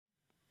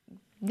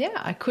yeah,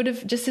 I could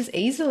have just as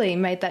easily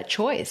made that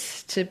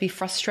choice to be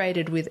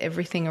frustrated with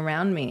everything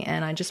around me.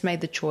 And I just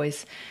made the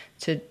choice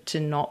to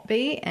not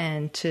be,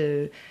 and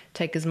to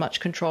take as much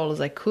control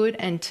as I could,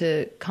 and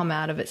to come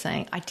out of it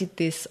saying, I did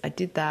this, I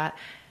did that.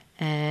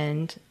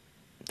 And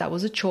that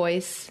was a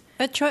choice.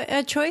 A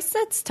choice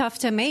that's tough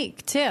to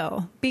make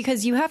too,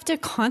 because you have to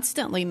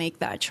constantly make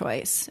that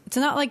choice. It's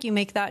not like you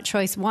make that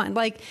choice once.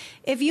 Like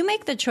if you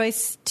make the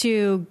choice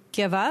to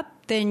give up,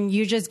 then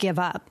you just give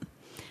up.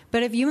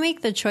 But if you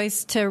make the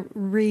choice to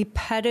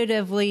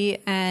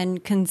repetitively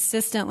and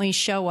consistently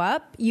show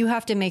up, you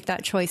have to make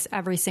that choice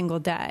every single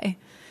day.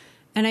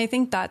 And I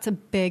think that's a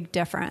big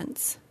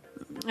difference.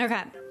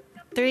 Okay.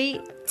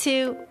 3,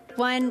 2,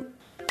 1.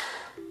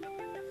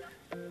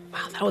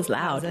 Wow, that was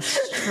loud. That was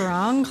a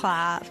strong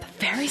clap.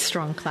 Very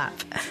strong clap.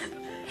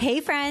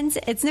 Hey friends,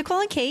 it's Nicole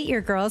and Kate,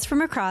 your girls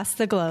from across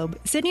the globe,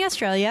 Sydney,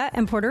 Australia,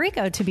 and Puerto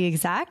Rico to be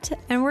exact.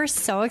 And we're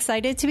so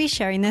excited to be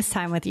sharing this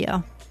time with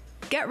you.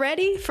 Get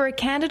ready for a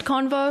candid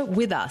convo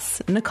with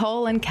us,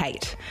 Nicole and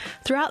Kate.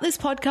 Throughout this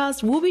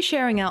podcast, we'll be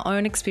sharing our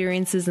own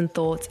experiences and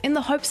thoughts in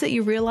the hopes that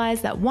you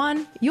realize that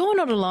 1, you're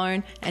not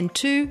alone, and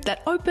 2,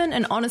 that open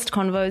and honest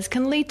convos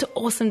can lead to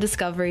awesome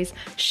discoveries,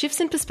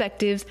 shifts in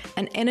perspectives,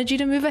 and energy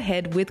to move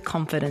ahead with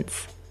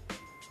confidence.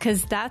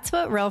 Because that's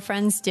what real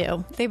friends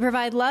do. They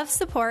provide love,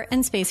 support,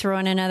 and space for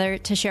one another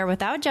to share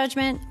without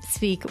judgment,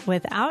 speak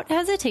without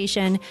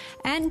hesitation,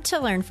 and to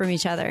learn from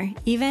each other,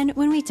 even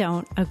when we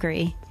don't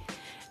agree.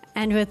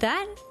 And with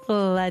that,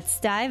 let's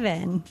dive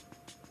in.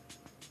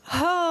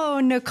 Oh,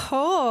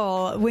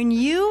 Nicole, when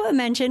you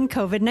mentioned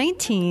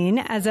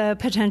COVID-19 as a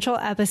potential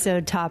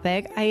episode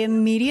topic, I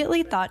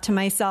immediately thought to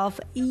myself,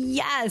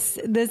 yes,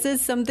 this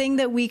is something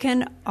that we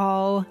can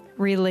all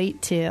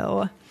relate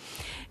to.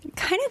 It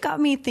kind of got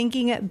me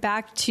thinking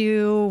back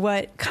to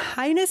what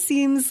kind of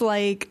seems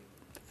like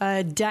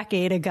a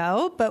decade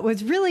ago, but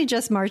was really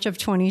just March of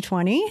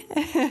 2020.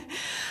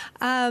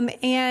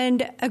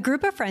 And a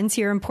group of friends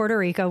here in Puerto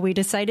Rico, we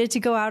decided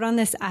to go out on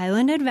this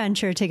island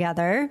adventure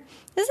together.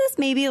 This is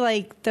maybe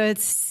like the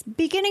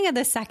beginning of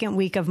the second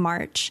week of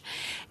March.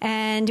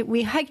 And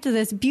we hiked to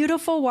this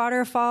beautiful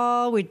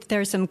waterfall.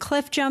 There's some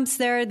cliff jumps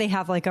there. They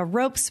have like a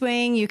rope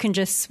swing. You can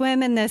just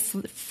swim in this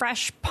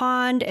fresh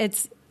pond.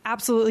 It's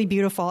absolutely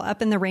beautiful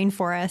up in the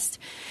rainforest.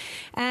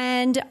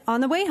 And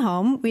on the way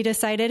home, we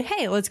decided,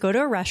 hey, let's go to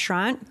a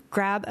restaurant,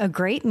 grab a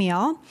great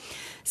meal.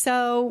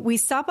 So we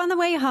stop on the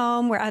way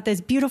home. We're at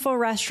this beautiful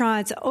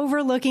restaurant. It's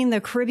overlooking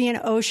the Caribbean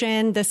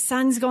Ocean. The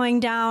sun's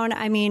going down.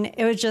 I mean,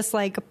 it was just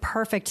like a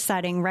perfect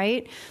setting,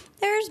 right?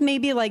 There's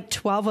maybe like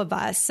 12 of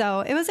us.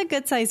 So it was a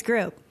good sized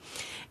group.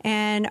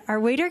 And our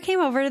waiter came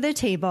over to the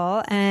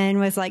table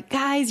and was like,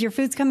 guys, your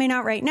food's coming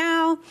out right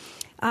now.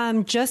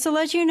 Just to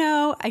let you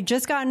know, I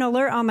just got an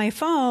alert on my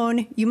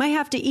phone. You might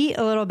have to eat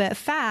a little bit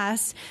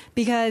fast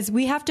because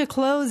we have to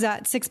close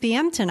at 6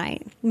 p.m.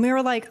 tonight. And we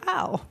were like,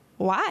 oh,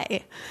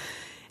 why?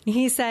 And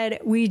he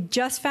said, we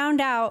just found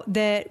out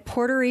that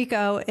Puerto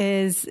Rico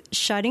is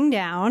shutting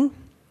down,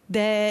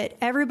 that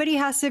everybody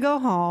has to go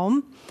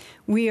home.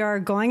 We are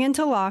going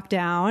into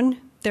lockdown.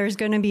 There's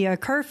going to be a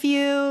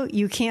curfew.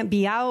 You can't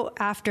be out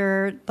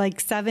after like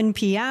 7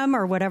 p.m.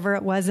 or whatever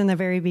it was in the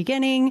very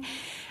beginning.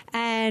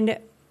 And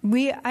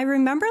I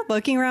remember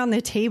looking around the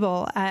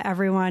table at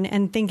everyone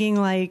and thinking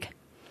like,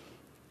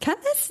 can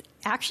this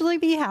actually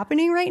be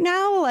happening right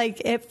now?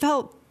 Like it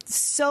felt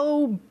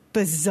so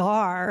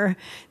bizarre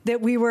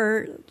that we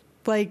were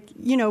like,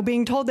 you know,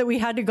 being told that we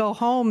had to go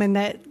home and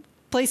that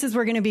places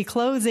were going to be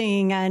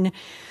closing, and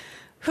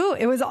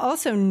it was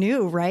also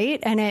new, right?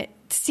 And it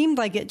seemed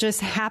like it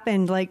just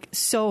happened like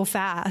so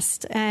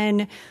fast.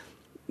 And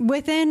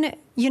within,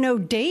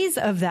 days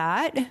of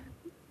that,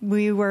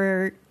 we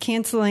were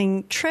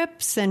canceling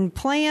trips and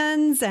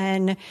plans,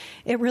 and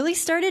it really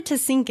started to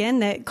sink in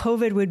that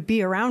COVID would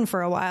be around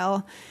for a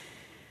while.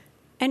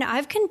 And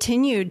I've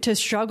continued to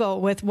struggle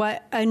with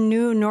what a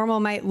new normal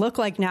might look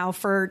like now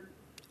for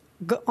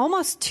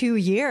almost 2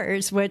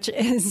 years, which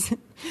is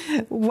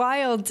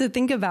wild to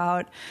think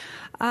about.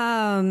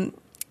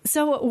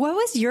 So what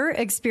was your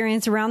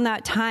experience around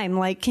that time?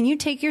 Like, can you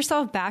take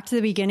yourself back to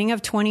the beginning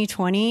of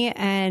 2020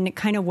 and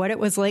kind of what it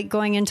was like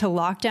going into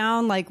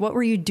lockdown? Like, what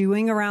were you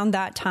doing around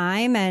that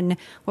time? And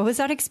what was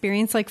that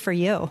experience like for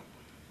you?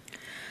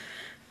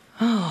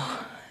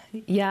 Oh,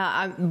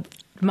 yeah.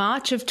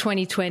 March of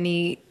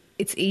 2020,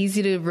 it's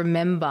easy to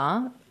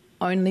remember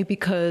only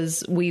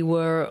because we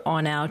were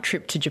on our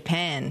trip to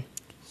Japan.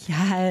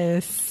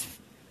 Yes.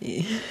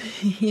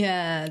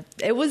 Yeah.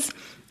 It was,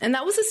 and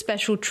that was a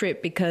special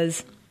trip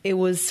because it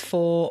was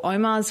for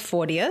Omar's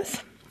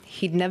 40th.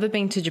 He'd never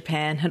been to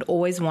Japan, had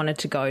always wanted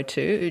to go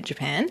to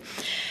Japan.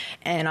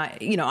 And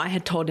I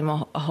had told him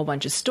a whole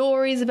bunch of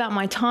stories about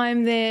my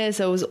time there.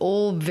 So it was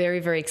all very,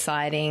 very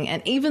exciting.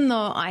 And even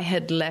though I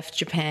had left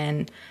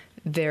Japan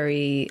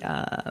very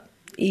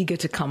eager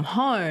to come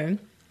home,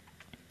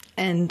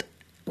 and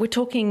we're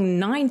talking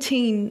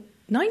 19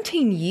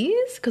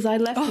 years, because I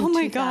left in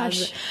my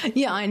gosh.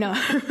 Yeah, I know.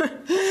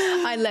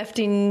 I left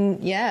in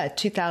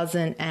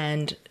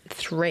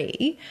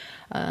 2003.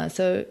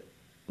 So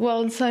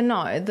Well, so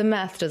no, the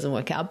math doesn't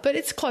work out, but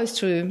it's close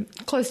to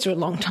a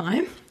long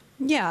time.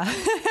 Yeah.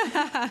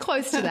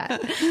 Close to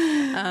that.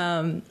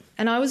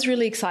 And I was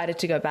really excited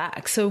to go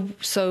back.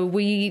 So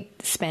we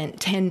spent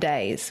 10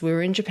 days. We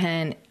were in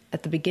Japan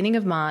at the beginning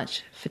of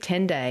March for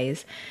 10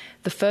 days.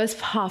 The first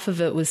half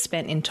of it was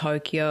spent in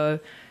Tokyo.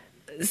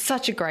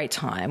 Such a great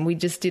time. We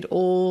just did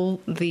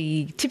all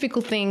the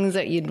typical things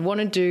that you'd want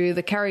to do,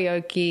 the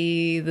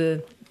karaoke.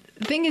 The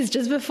thing is,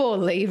 just before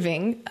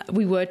leaving,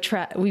 we were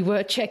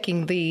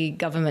checking the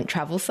government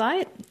travel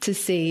site to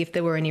see if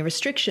there were any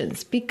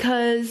restrictions,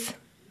 because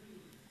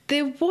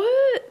there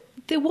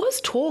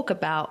was talk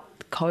about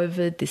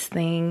COVID, this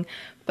thing,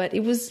 but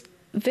it was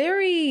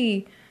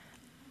very,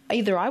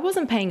 either I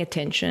wasn't paying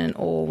attention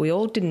or we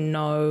all didn't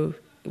know.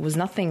 It was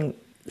nothing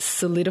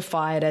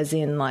solidified as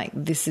in like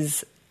this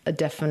is a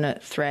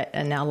definite threat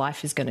and our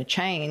life is going to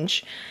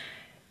change.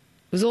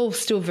 It was all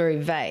still very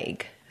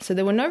vague. So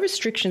there were no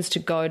restrictions to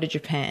go to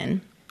Japan.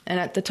 And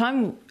at the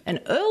time,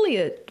 and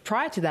earlier,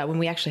 prior to that, when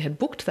we actually had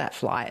booked that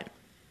flight,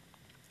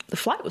 the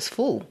flight was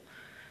full.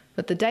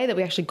 But the day that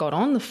we actually got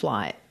on the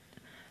flight,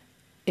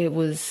 it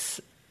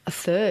was a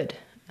third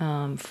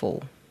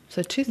full.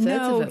 So 2/3 of it.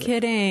 No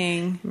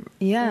kidding.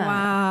 Yeah.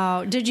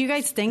 Wow. Did you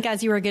guys think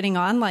as you were getting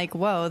on, like,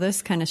 whoa, this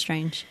is kind of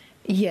strange?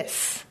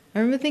 Yes. I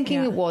remember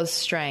thinking it was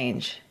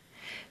strange.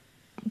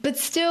 But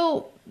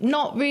still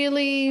not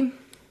really.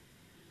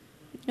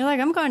 You're like,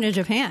 I'm going to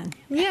Japan.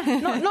 Yeah,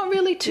 not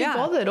really too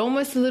bothered,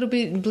 almost a little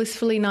bit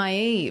blissfully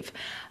naive.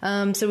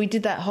 So we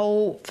did that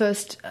whole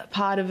first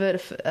part of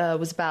it,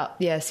 was about,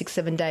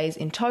 6-7 days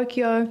in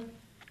Tokyo.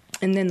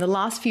 And then the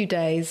last few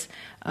days,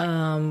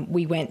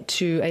 we went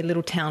to a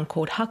little town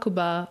called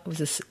Hakuba.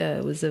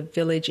 It was a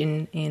village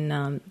in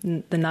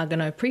the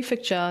Nagano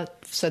prefecture,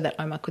 so that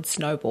Omar could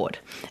snowboard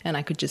and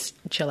I could just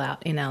chill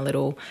out in our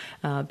little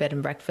bed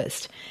and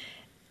breakfast.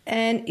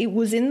 And it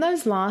was in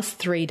those last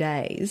 3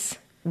 days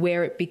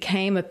where it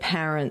became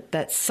apparent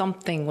that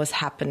something was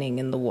happening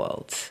in the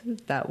world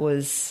that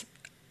was,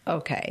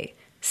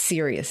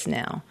 serious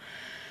now.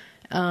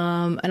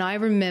 And I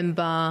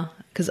remember,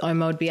 because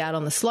Oma would be out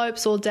on the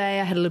slopes all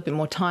day, I had a little bit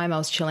more time, I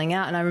was chilling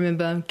out, and I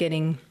remember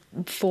getting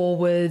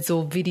forwards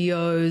or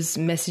videos,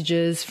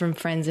 messages from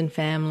friends and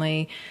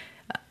family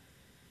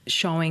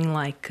showing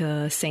like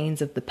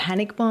scenes of the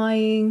panic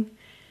buying.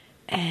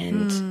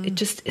 And it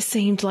just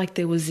seemed like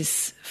there was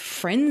this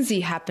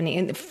frenzy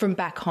happening from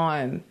back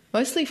home.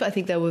 Mostly, I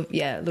think there were,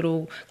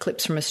 little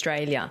clips from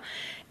Australia.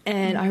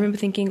 And I remember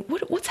thinking,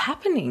 what's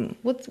happening?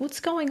 What's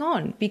going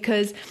on?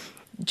 Because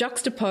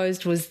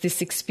juxtaposed was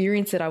this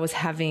experience that I was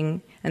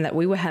having and that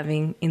we were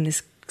having in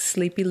this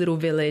sleepy little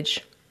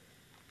village,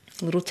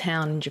 little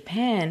town in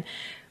Japan,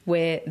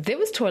 where there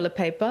was toilet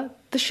paper.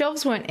 The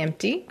shelves weren't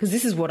empty, because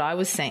this is what I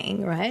was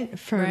saying, right?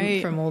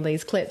 From all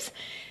these clips.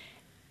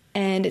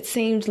 And it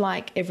seemed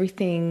like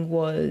everything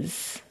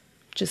was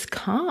just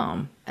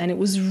calm. And it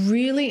was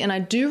really, and I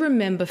do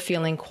remember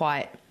feeling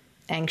quite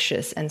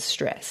anxious and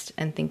stressed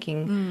and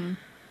thinking,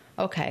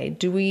 okay,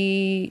 do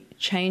we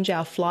change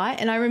our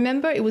flight? And I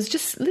remember it was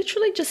just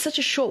literally just such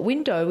a short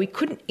window. We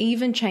couldn't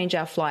even change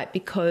our flight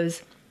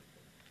because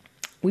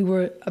we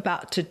were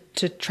about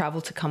to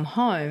travel to come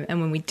home. And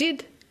when we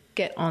did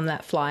get on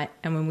that flight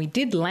and when we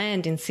did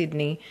land in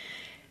Sydney,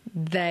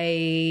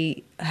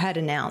 they had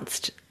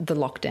announced the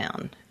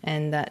lockdown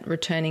and that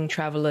returning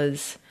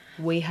travellers,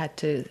 we had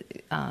to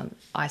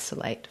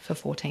isolate for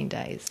 14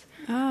 days.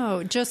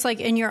 Oh, just like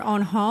in your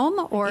own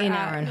home or in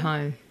our own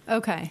home?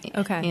 Okay.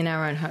 In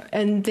our own home.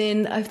 And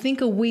then I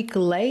think a week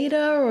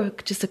later or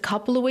just a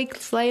couple of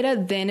weeks later,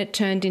 then it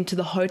turned into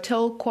the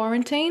hotel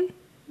quarantine.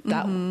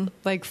 That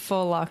like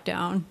full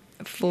lockdown.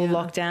 Full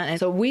lockdown. And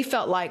so we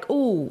felt like,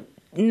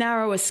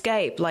 narrow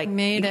escape. Like,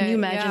 can you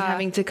imagine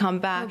having to come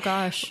back? Oh,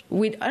 gosh.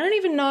 I don't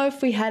even know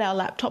if we had our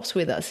laptops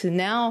with us. And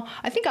now,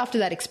 I think after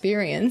that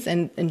experience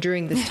and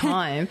during this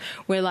time,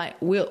 we're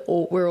like,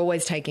 we're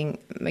always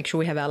make sure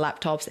we have our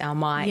laptops, our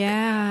mic.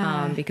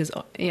 Yeah. Because,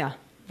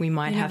 we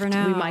might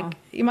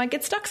you might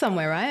get stuck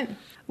somewhere, right?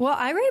 Well,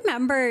 I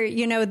remember,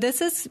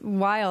 this is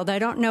wild. I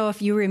don't know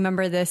if you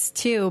remember this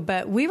too,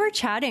 but we were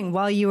chatting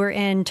while you were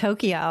in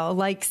Tokyo,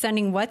 like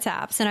sending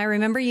WhatsApps. And I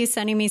remember you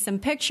sending me some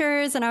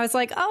pictures and I was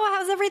like, oh,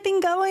 how's everything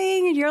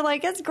going? And you're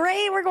like, it's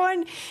great. We're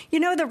going,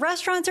 the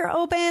restaurants are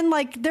open.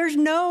 Like there's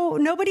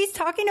nobody's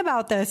talking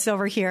about this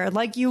over here.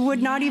 Like you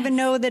would not even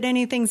know that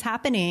anything's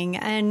happening.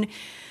 And,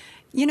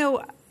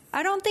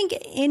 I don't think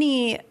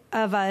any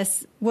of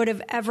us would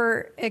have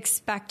ever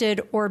expected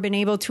or been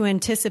able to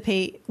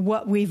anticipate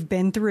what we've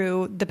been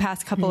through the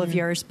past couple of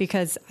years,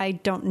 because I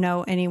don't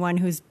know anyone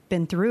who's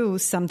been through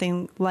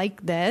something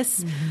like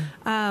this.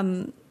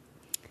 And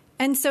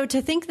so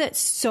to think that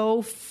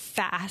so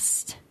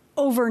fast,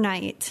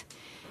 overnight,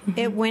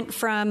 it went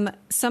from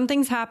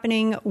something's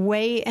happening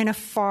way in a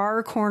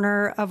far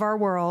corner of our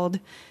world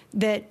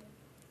that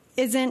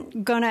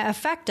isn't going to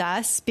affect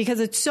us because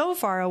it's so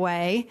far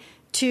away,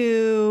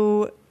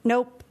 to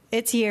nope,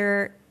 it's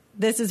here,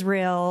 this is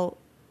real,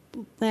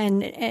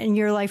 and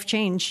your life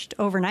changed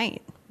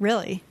overnight,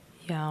 really.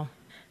 Yeah,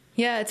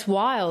 Yeah, it's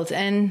wild.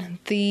 And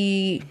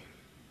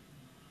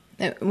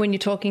when you're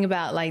talking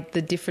about like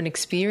the different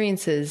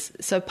experiences,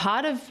 so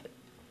part of,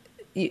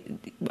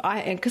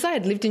 because I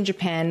had lived in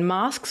Japan,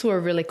 masks were a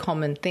really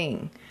common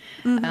thing.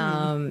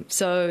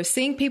 So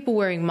seeing people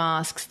wearing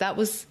masks, that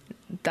was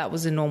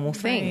a normal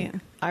thing.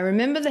 Right. I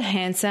remember the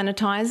hand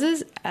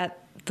sanitizers at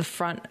the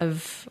front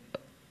of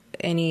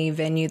any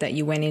venue that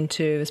you went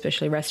into,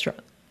 especially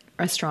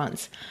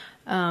restaurants.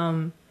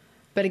 But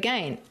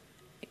again,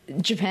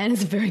 Japan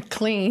is very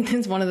clean.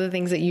 It's one of the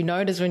things that you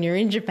notice when you're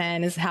in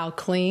Japan is how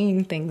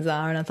clean things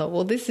are. And I thought,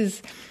 well, this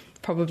is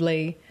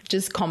probably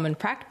just common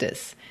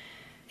practice.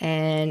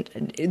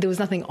 And there was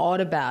nothing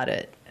odd about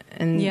it.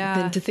 And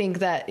then to think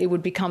that it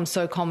would become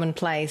so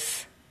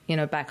commonplace, you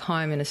know, back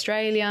home in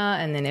Australia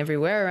and then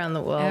everywhere around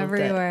the world.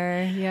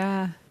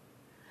 Yeah.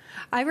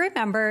 I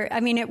remember, I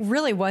mean, it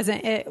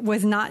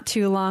was not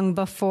too long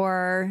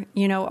before,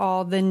 you know,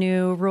 all the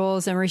new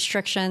rules and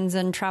restrictions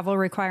and travel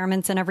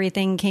requirements and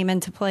everything came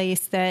into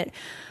place, that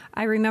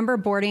I remember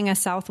boarding a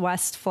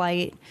Southwest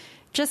flight,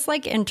 just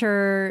like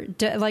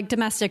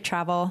domestic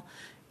travel.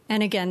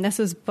 And again, this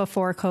was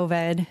before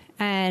COVID.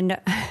 And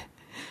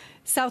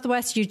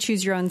Southwest, you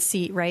choose your own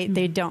seat, right?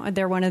 Mm-hmm.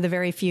 They're one of the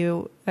very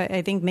few,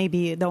 I think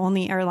maybe the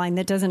only airline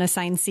that doesn't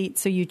assign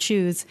seats, so you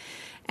choose.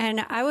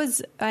 And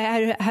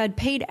I had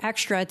paid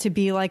extra to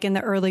be like in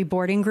the early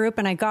boarding group,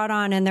 and I got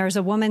on and there was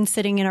a woman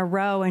sitting in a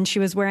row and she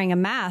was wearing a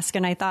mask,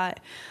 and I thought,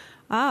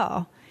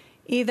 oh,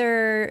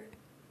 either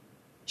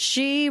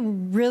she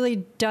really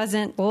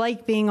doesn't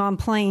like being on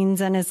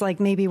planes and is like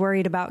maybe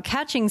worried about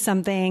catching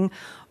something,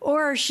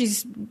 or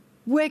she's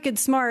wicked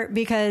smart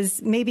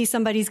because maybe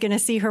somebody's going to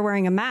see her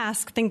wearing a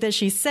mask, think that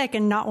she's sick,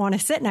 and not want to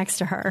sit next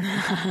to her.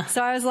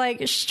 So I was like,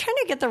 she's trying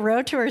to get the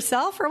row to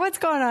herself, or what's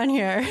going on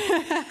here?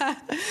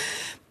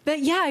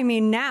 But yeah, I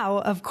mean, now,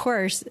 of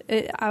course,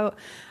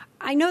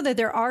 I know that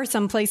there are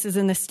some places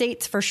in the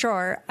States for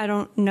sure. I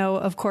don't know,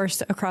 of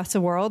course, across the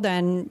world.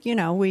 And, you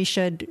know, we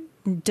should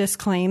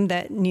disclaim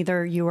that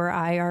neither you or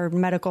I are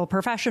medical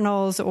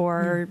professionals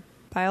or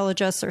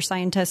biologists or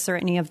scientists or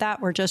any of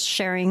that. We're just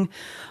sharing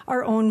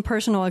our own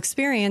personal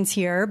experience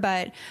here.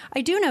 But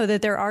I do know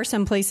that there are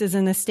some places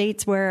in the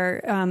States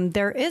where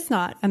there is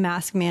not a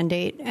mask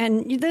mandate.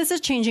 And this is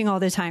changing all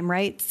the time,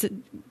 right?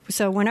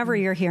 So whenever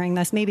you're hearing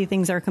this, maybe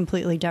things are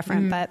completely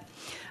different. But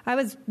I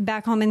was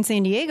back home in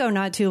San Diego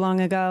not too long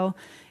ago,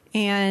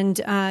 and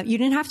you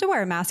didn't have to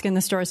wear a mask in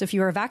the stores if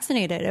you were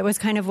vaccinated. It was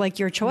kind of like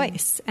your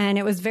choice. And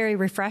it was very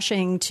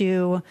refreshing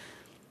to,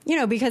 you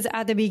know, because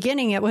at the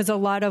beginning it was a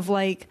lot of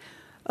like,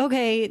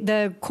 okay,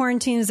 the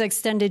quarantine is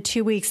extended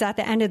 2 weeks. At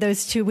the end of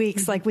those 2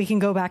 weeks, like we can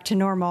go back to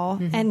normal.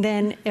 And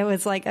then it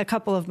was like a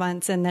couple of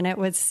months, and then it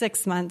was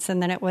 6 months,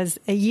 and then it was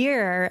a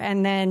year.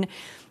 And then,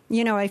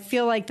 you know, I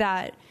feel like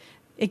that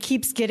it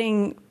keeps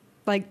getting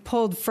like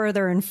pulled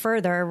further and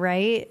further,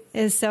 right?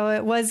 So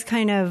it was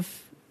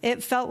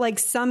it felt like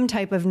some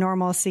type of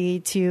normalcy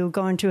to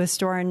go into a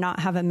store and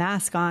not have a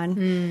mask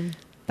on.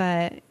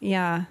 But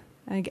yeah,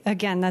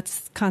 again,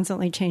 that's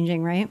constantly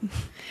changing, right?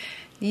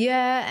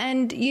 Yeah.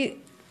 And you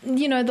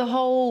know, the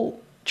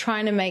whole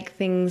trying to make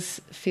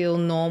things feel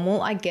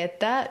normal, I get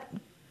that.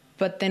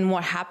 But then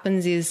what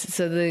happens is,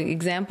 so the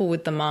example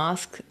with the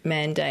mask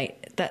mandate,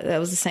 that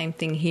was the same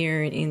thing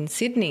here in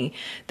Sydney.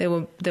 There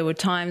were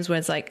times where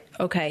it's like,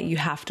 okay, you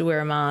have to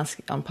wear a mask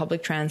on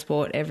public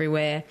transport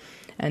everywhere.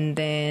 And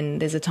then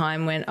there's a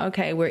time when,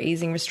 okay, we're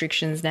easing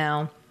restrictions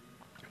now.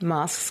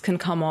 Masks can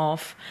come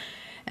off.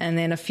 And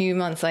then a few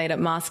months later,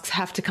 masks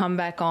have to come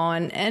back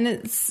on.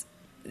 And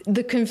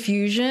the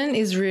confusion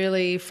is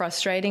really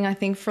frustrating, I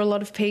think, for a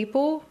lot of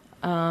people.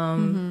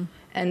 And,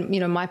 you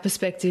know, my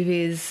perspective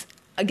is,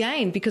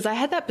 again, because I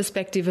had that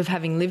perspective of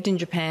having lived in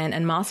Japan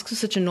and masks are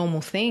such a normal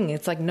thing.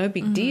 It's like no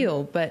big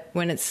deal. But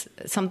when it's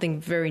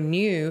something very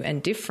new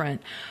and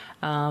different,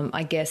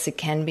 I guess it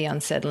can be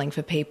unsettling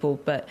for people.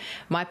 But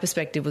my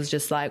perspective was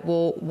just like,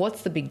 well,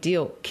 what's the big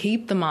deal?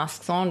 Keep the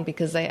masks on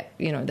because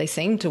they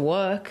seem to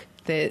work.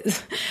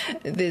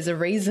 There's a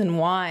reason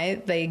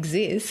why they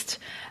exist.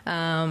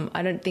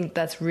 I don't think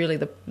that's really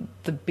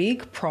the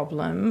big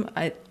problem.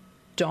 I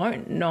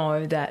don't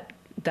know that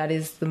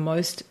is the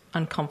most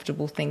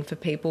uncomfortable thing for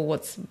people.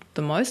 What's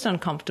the most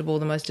uncomfortable,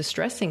 the most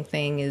distressing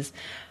thing is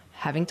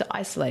having to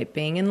isolate,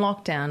 being in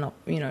lockdown,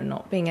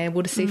 not being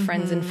able to see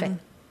friends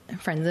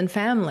and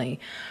family.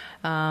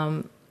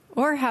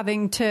 Or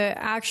having to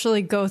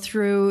actually go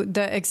through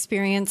the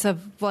experience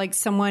of like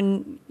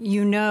someone,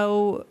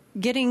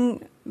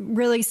 getting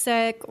really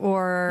sick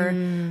or,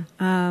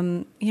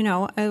 a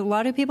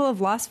lot of people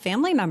have lost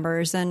family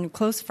members and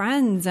close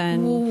friends.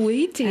 And well,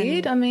 we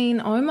did. I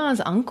mean,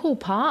 Omar's uncle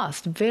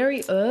passed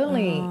very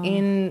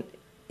early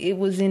it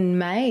was in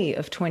May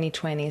of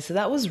 2020. So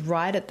that was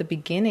right at the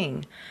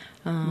beginning.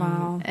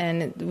 Wow.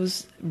 And it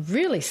was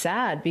really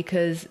sad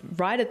because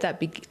right at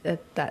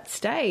that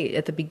state,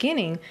 at the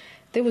beginning,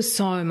 there was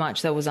so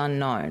much that was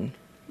unknown.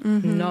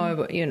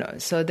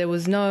 So there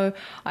was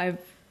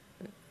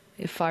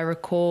if I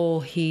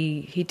recall,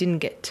 he didn't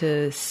get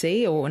to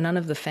see, or none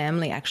of the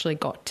family actually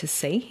got to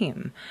see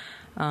him.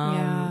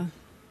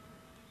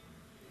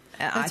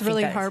 That's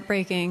really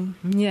heartbreaking.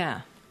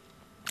 Yeah.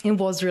 It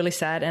was really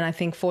sad. And I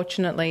think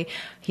fortunately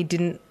he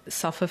didn't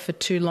suffer for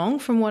too long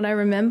from what I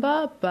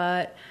remember.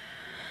 But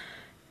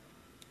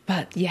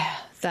yeah,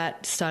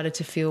 that started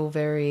to feel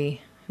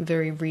very,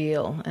 very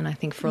real. And I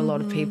think for a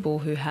lot of people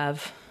who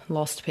have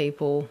lost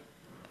people,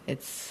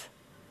 it's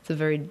a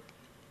very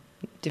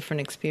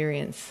different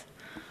experience.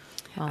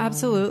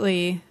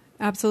 Absolutely.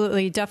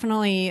 Absolutely.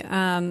 Definitely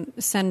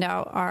send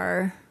out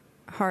our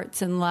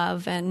hearts and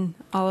love and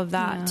all of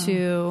that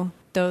to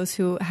those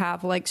who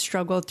have like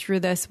struggled through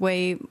this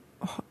way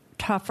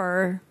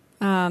tougher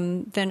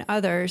than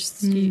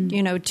others.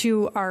 You know,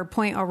 to our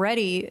point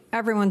already,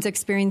 everyone's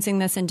experiencing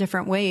this in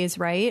different ways,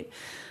 right?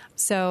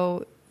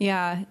 So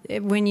yeah,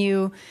 when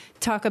you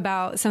talk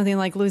about something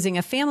like losing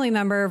a family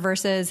member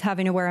versus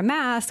having to wear a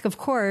mask, of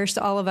course,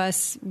 all of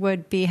us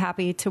would be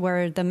happy to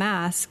wear the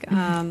mask.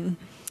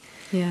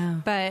 Yeah.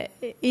 But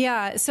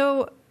yeah,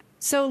 so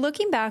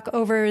looking back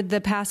over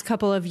the past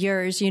couple of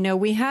years, you know,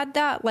 we had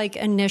that like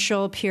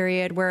initial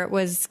period where it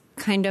was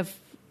kind of,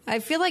 I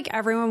feel like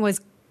everyone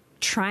was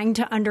trying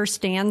to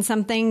understand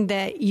something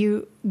that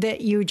you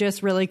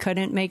just really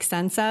couldn't make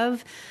sense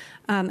of.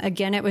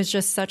 Again, it was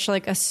just such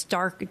like a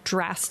stark,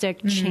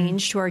 drastic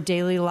change to our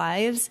daily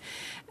lives.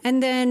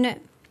 And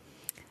then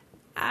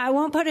I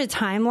won't put a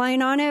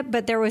timeline on it,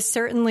 but there was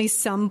certainly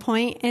some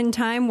point in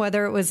time,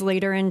 whether it was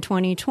later in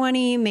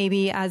 2020,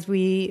 maybe as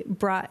we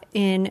brought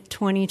in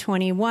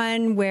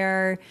 2021,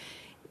 where,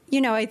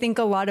 you know, I think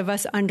a lot of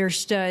us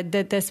understood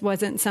that this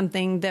wasn't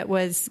something that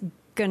was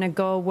going to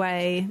go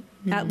away,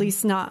 at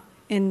least not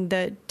in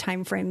the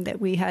time frame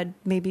that we had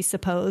maybe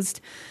supposed.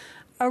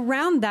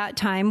 Around that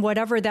time,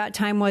 whatever that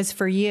time was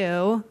for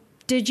you,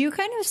 did you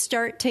kind of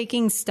start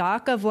taking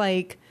stock of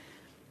like,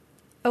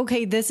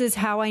 okay, this is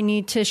how I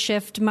need to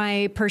shift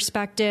my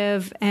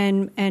perspective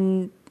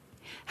and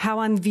how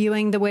I'm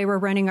viewing the way we're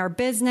running our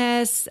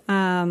business?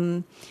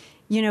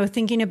 You know,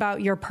 thinking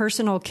about your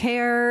personal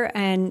care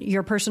and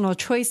your personal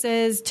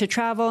choices to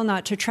travel,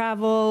 not to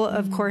travel.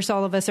 Of course,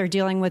 all of us are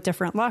dealing with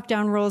different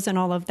lockdown rules and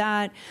all of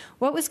that.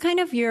 What was kind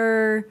of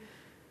your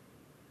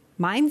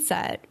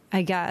mindset,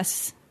 I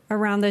guess,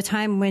 around the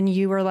time when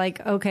you were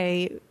like,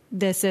 okay,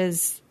 this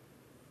is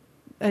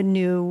a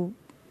new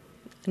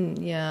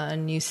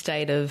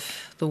state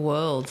of the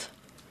world.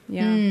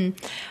 Yeah.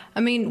 I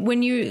mean,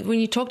 when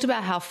you talked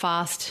about how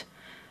fast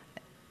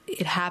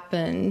it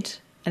happened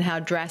and how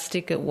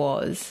drastic it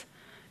was,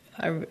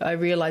 I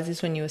realized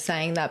this when you were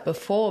saying that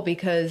before,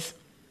 because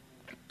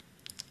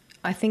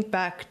I think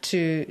back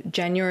to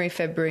January,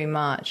 February,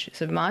 March.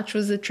 So March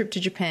was the trip to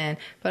Japan,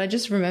 but I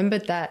just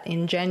remembered that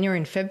in January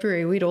and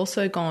February, we'd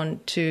also gone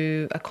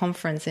to a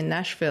conference in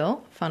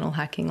Nashville, Funnel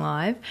Hacking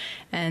Live,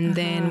 and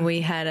then we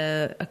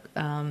had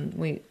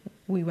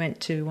we went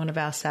to one of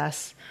our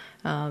SaaS,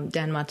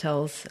 Dan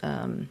Martell's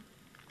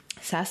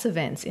SaaS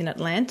events in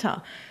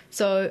Atlanta.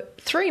 So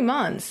 3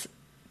 months,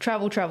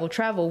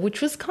 travel,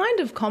 which was kind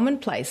of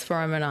commonplace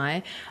for him and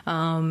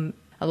I.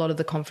 A lot of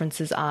the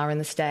conferences are in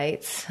the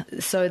States.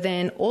 So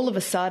then all of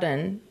a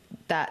sudden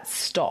that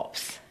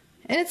stops.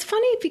 And it's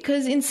funny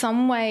because in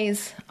some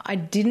ways I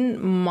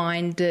didn't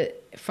mind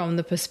it from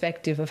the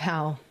perspective of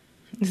how,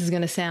 this is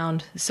going to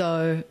sound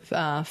so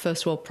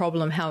first world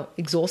problem, how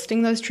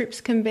exhausting those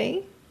trips can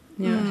be.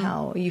 You know,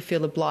 how you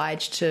feel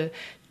obliged to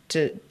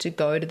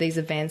go to these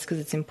events because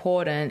it's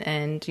important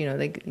and, you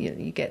know,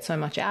 you get so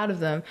much out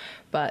of them.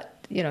 But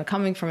you know,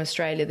 coming from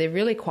Australia, they're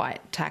really quite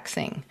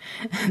taxing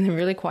and they're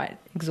really quite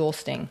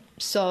exhausting.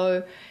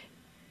 So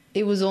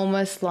it was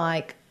almost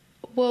like,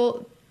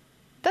 well,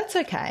 that's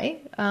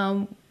okay.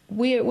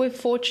 We're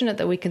fortunate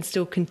that we can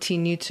still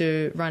continue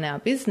to run our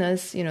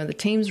business. You know, the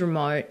team's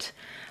remote.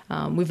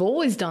 We've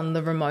always done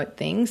the remote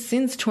thing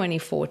since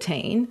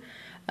 2014.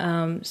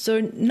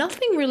 So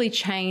nothing really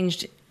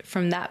changed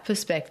from that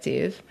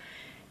perspective.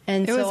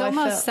 And it was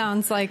almost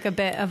sounds like a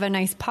bit of a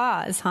nice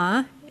pause,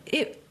 huh?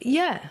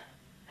 Yeah.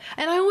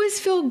 And I always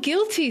feel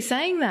guilty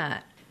saying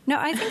that. No,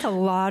 I think a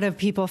lot of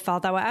people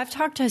felt that way. I've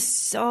talked to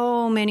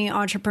so many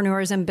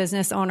entrepreneurs and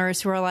business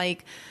owners who are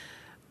like,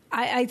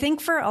 I think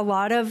for a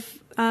lot of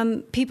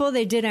people,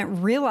 they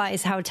didn't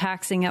realize how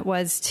taxing it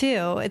was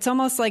too. It's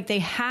almost like they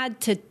had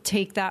to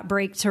take that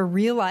break to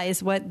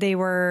realize what they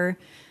were,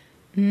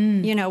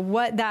 you know,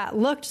 what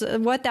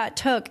that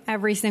took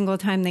every single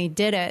time they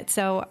did it.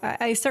 So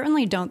I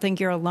certainly don't think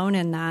you're alone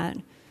in that.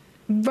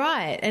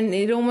 Right. And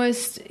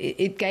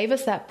it gave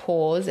us that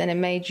pause and it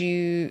made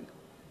you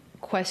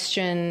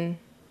question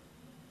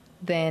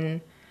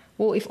then,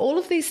 well, if all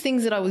of these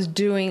things that I was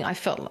doing, I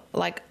felt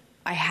like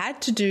I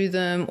had to do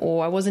them,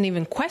 or I wasn't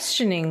even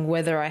questioning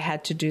whether I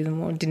had to do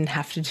them or didn't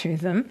have to do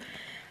them.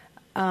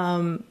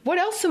 What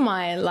else am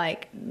I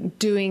like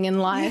doing in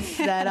life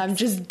that I'm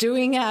just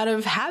doing out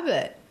of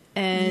habit?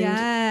 And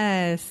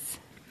yes.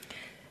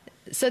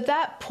 So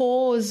that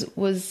pause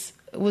was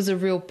a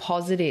real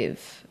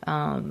positive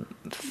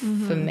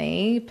for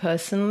me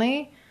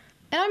personally.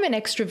 And I'm an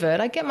extrovert.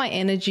 I get my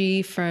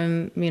energy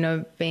from, you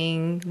know,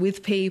 being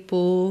with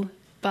people.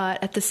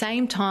 But at the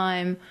same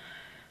time,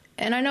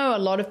 and I know a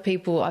lot of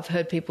people, I've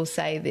heard people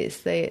say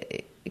this,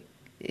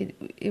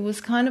 it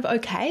was kind of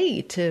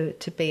okay to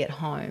be at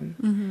home.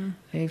 Mm-hmm.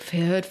 I've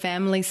heard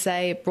families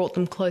say it brought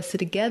them closer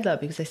together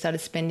because they started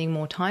spending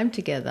more time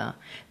together.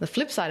 The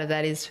flip side of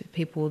that is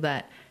people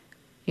that,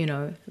 you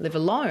know, live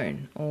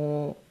alone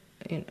or,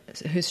 you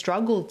know, who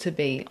struggle to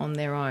be on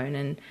their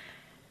own.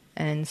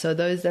 And so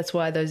that's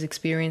why those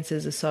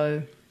experiences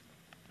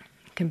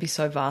can be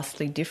so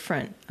vastly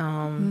different.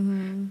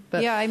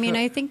 But yeah, I mean,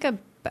 I think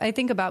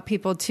about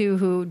people too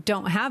who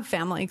don't have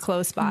family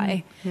close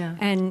by,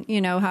 and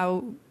you know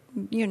how,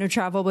 you know,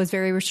 travel was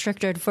very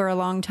restricted for a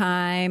long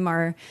time,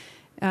 or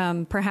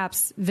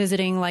perhaps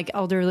visiting like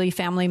elderly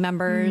family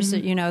members.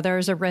 You know,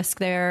 there's a risk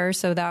there.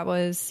 So that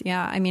was,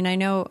 I mean, I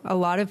know a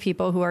lot of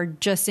people who are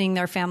just seeing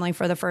their family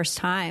for the first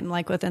time,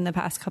 like within the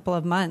past couple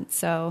of months.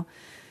 So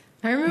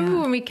I remember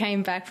when we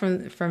came back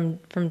from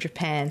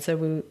Japan,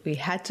 so we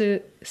had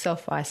to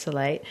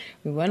self-isolate.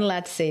 We weren't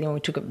allowed to see anyone. We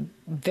took it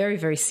very,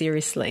 very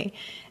seriously.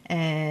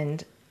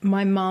 And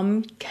my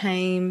mum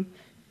came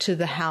to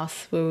the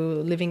house where we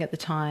were living at the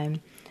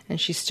time, and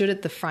she stood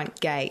at the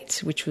front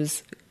gate, which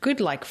was good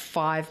like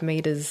 5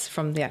 meters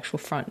from the actual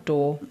front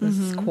door. There's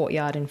this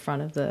courtyard in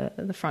front of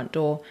the front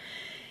door.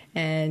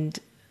 And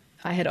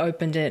I had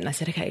opened it, and I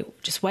said, okay,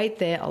 just wait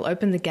there. I'll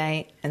open the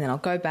gate, and then I'll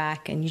go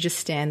back, and you just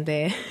stand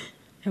there.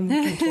 And we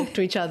can talk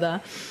to each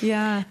other.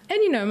 Yeah.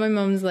 And, you know, my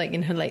mum's like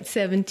in her late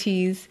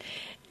 70s.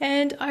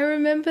 And I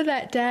remember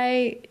that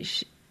day,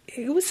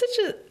 it was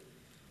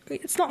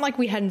it's not like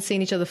we hadn't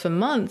seen each other for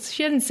months.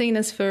 She hadn't seen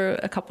us for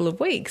a couple of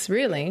weeks,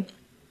 really.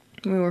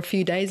 We were a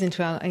few days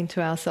into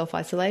our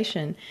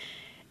self-isolation.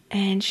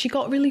 And she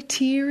got really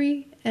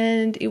teary,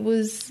 and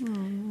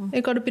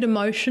it got a bit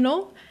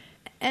emotional.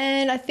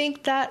 And I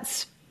think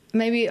that's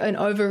maybe an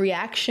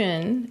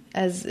overreaction,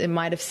 as it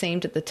might have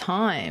seemed at the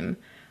time.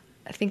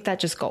 I think that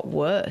just got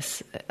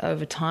worse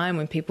over time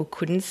when people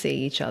couldn't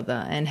see each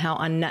other, and how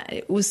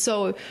it was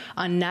so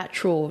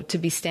unnatural to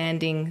be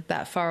standing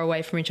that far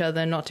away from each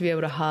other and not to be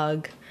able to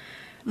hug.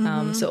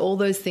 So all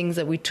those things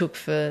that we took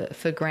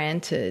for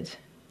granted.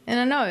 And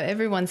I know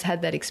everyone's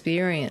had that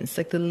experience,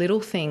 like the little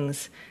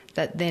things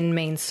that then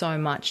mean so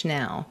much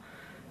now.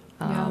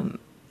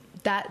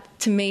 That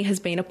to me has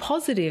been a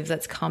positive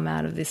that's come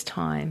out of this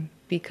time,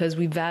 because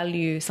we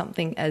value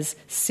something as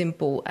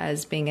simple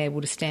as being able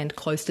to stand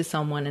close to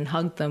someone and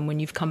hug them when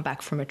you've come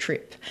back from a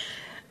trip.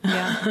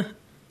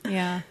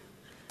 Yeah,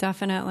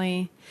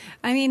 definitely.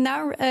 I mean,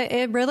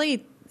 it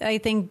really, I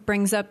think,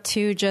 brings up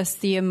too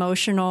just the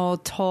emotional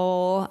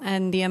toll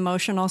and the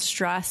emotional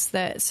stress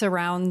that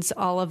surrounds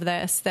all of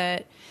this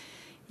that,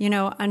 you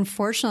know,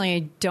 unfortunately,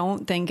 I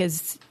don't think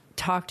is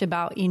talked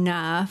about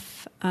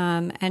enough,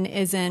 and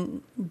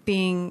isn't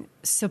being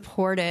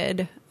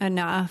supported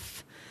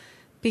enough.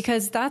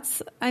 Because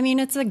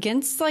it's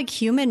against like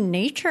human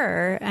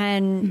nature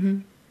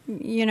and,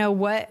 you know,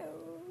 what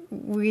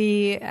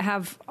we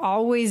have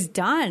always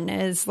done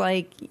is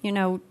like, you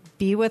know,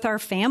 be with our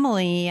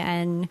family.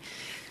 And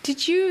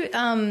did you,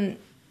 I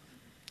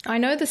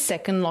know the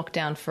second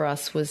lockdown for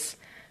us was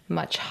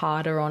much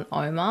harder on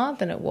Omar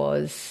than it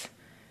was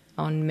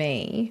on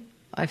me.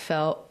 I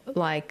felt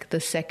like the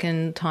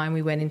second time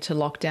we went into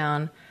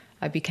lockdown,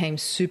 I became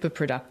super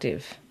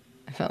productive.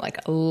 I felt like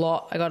I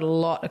got a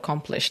lot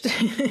accomplished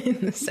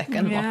in the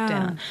second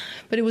lockdown.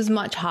 But it was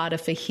much harder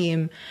for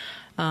him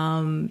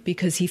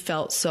because he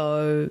felt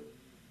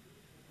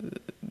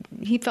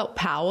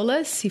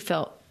powerless. He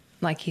felt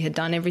like he had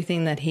done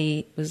everything that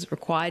he was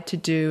required to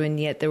do, and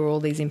yet there were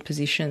all these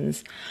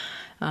impositions.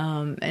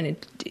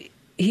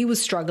 He was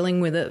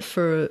struggling with it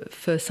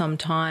for some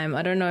time.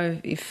 I don't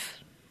know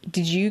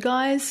did you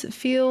guys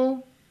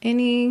feel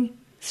any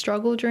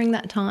struggle during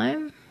that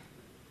time?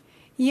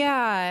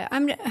 Yeah,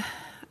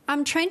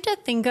 I'm trying to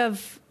think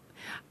of,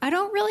 I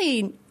don't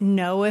really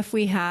know if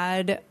we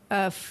had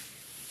a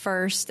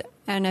first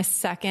and a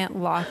second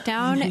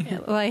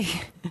lockdown.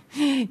 Like,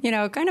 you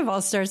know, it kind of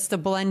all starts to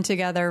blend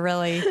together,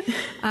 really.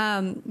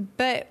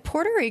 But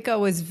Puerto Rico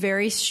was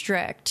very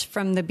strict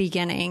from the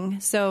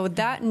beginning. So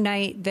that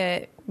night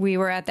that we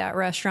were at that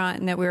restaurant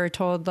and that we were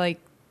told, like,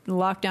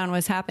 lockdown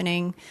was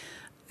happening,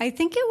 I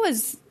think it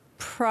was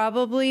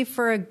probably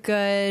for a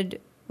good,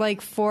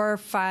 like, 4 or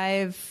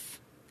 5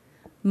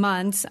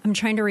 months. I'm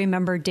trying to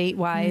remember date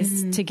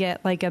wise to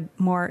get like a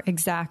more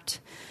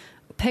exact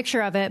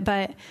picture of it.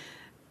 But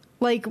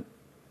like,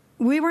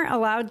 we weren't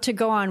allowed to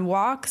go on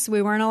walks.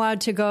 We weren't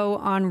allowed to go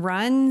on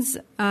runs.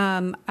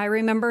 I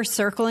remember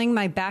circling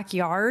my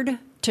backyard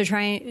to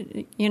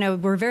try, you know,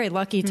 we're very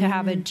lucky to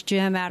have a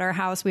gym at our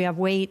house. We have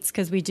weights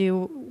because we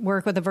do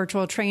work with a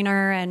virtual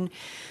trainer, and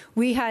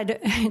we had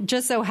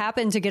just so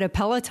happened to get a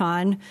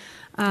Peloton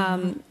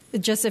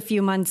just a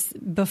few months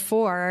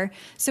before.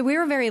 So we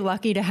were very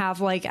lucky to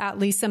have like at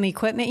least some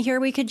equipment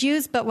here we could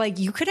use, but like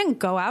you couldn't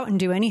go out and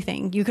do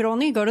anything. You could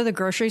only go to the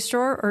grocery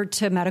store or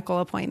to medical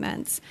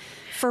appointments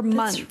for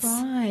months. That's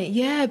right.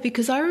 Yeah,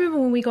 because I remember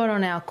when we got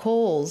on our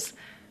calls,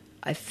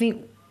 I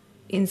think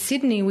in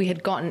Sydney we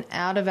had gotten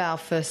out of our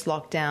first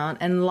lockdown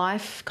and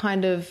life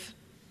kind of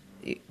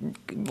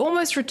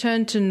almost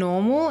returned to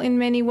normal in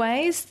many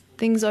ways.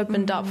 Things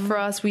opened up for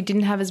us. We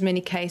didn't have as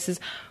many cases.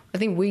 I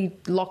think we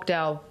locked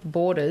our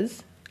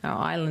borders, our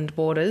island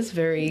borders,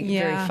 very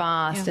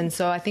fast. Yeah. And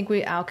so I think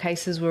our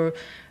cases were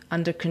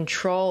under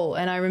control.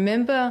 And I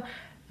remember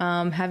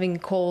having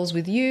calls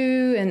with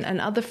you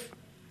and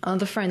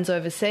other friends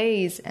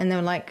overseas, and they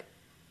were like,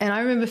 and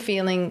I remember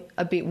feeling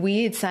a bit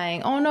weird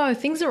saying, oh no,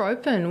 things are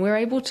open. We're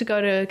able to go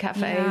to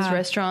cafes,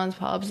 restaurants,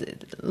 pubs.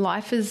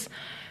 Life is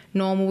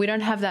normal. We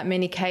don't have that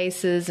many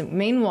cases.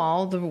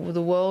 Meanwhile, the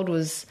world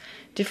was,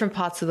 different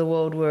parts of the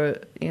world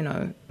were,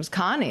 it was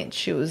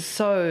carnage. It was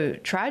so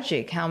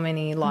tragic how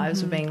many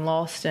lives were being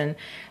lost and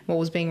what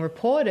was being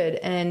reported.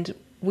 And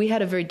we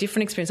had a very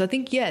different experience. I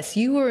think, yes,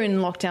 you were in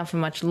lockdown for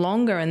much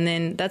longer, and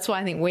then that's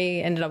why I think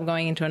we ended up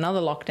going into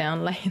another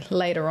lockdown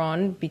later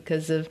on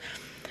because of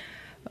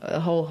a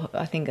whole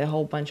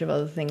bunch of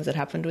other things that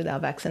happened with our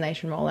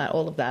vaccination rollout,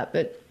 all of that.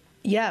 But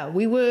yeah,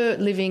 we were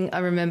living, I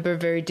remember, a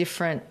very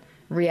different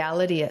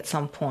reality at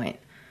some point.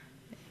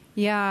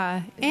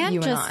 Yeah.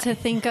 And just to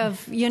think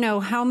of,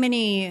 how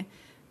many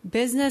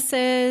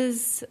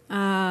businesses,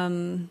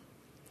 companies,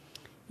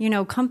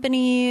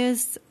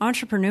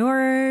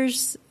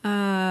 entrepreneurs,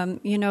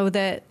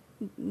 that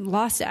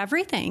lost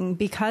everything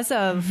because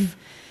of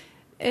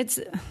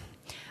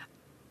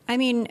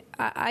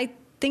I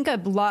think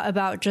a lot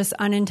about just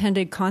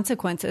unintended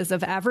consequences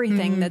of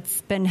everything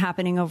that's been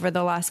happening over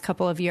the last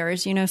couple of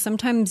years.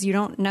 Sometimes you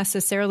don't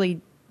necessarily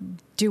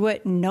do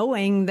it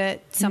knowing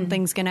that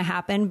something's going to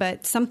happen,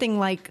 but something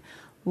like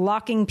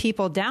locking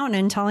people down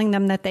and telling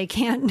them that they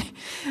can't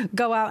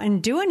go out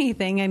and do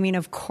anything. I mean,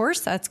 of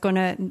course, that's going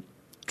to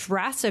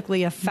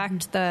drastically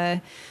affect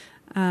the,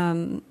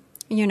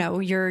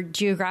 your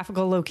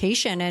geographical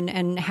location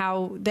and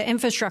how the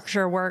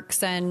infrastructure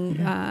works. And,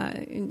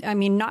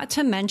 not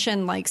to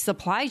mention like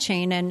supply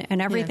chain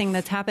and everything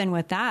that's happened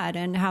with that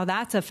and how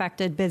that's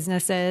affected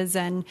businesses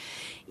and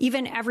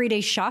even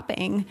everyday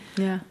shopping.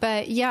 Yeah.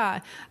 But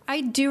yeah,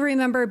 I do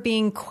remember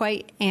being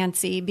quite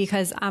antsy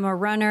because I'm a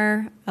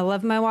runner. I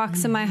love my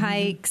walks and my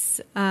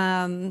hikes.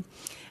 And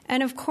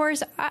of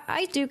course,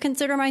 I do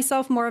consider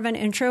myself more of an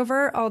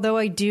introvert, although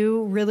I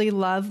do really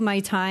love my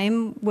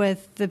time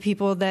with the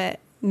people that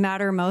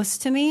matter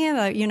most to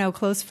me,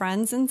 close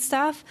friends and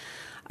stuff.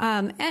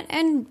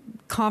 And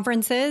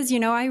conferences,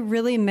 I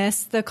really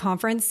miss the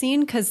conference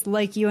scene because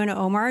like you and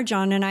Omar,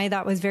 John and I,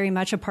 that was very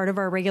much a part of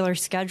our regular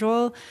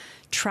schedule.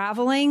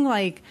 Traveling,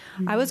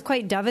 I was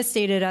quite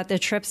devastated at the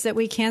trips that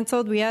we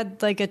canceled. We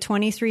had like a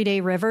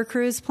 23-day river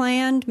cruise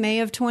planned May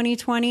of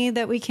 2020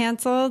 that we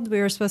canceled. We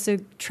were supposed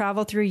to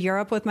travel through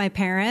Europe with my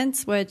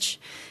parents, which,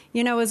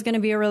 was going to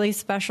be a really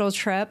special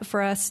trip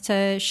for us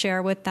to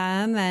share with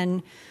them.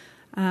 And,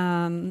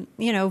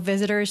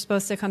 visitors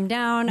supposed to come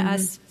down,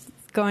 us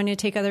going to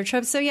take other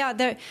trips. So yeah,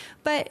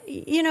 but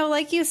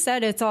like you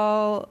said, it's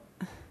all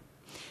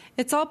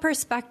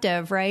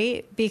perspective,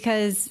 right?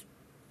 Because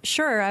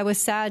sure, I was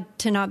sad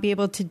to not be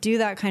able to do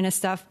that kind of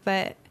stuff,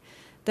 but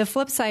the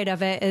flip side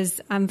of it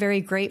is I'm very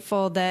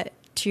grateful that,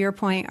 to your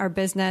point, our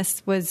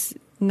business was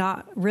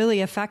not really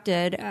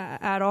affected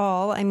at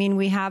all. I mean,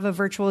 we have a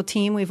virtual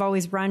team. We've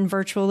always run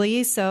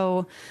virtually,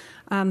 so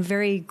I'm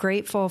very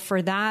grateful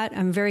for that.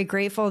 I'm very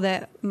grateful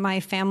that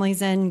my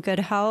family's in good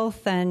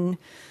health, and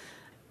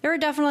there were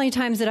definitely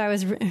times that I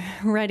was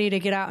ready to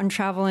get out and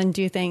travel and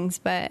do things,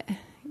 but,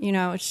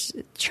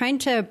 trying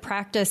to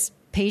practice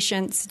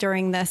patience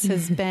during this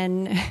has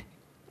been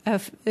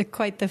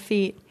quite the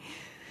feat.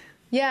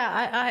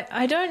 Yeah,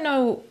 I don't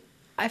know.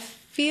 I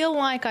feel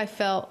like I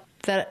felt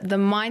that the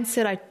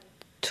mindset I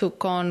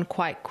took on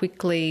quite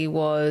quickly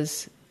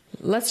was,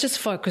 let's just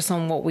focus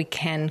on what we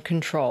can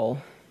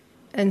control.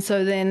 And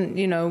so then,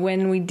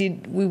 when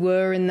we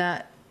were in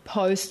that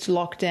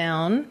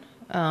post-lockdown,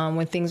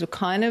 when things were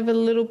kind of a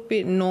little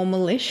bit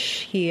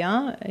normal-ish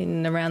here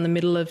in around the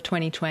middle of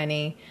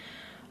 2020,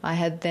 I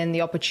had then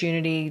the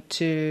opportunity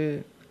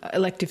to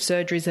elective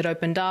surgeries that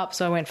opened up.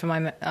 So I went for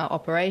my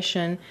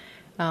operation.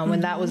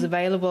 When that was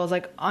available, I was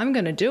like, I'm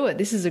going to do it.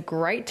 This is a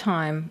great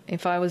time.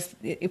 If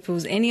it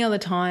was any other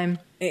time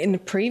in the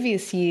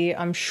previous year,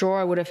 I'm sure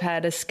I would have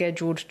had a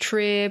scheduled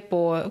trip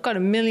or got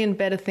a million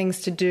better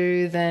things to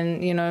do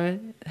than,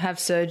 have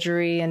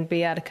surgery and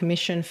be out of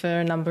commission for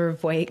a number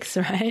of weeks,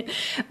 right?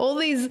 All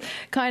these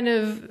kind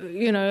of,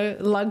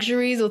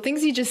 luxuries or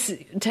things you just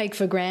take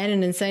for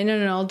granted and say,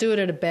 no, I'll do it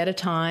at a better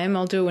time.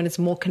 I'll do it when it's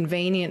more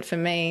convenient for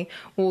me.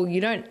 Well,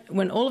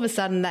 when all of a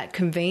sudden that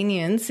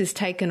convenience is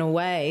taken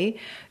away,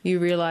 you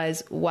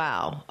realize,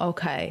 wow,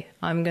 okay,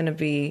 I'm going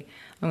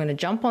to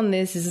jump on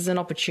this. This is an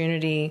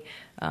opportunity.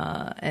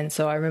 And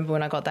so I remember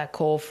when I got that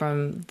call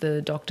from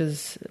the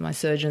doctor's, my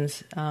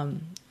surgeon's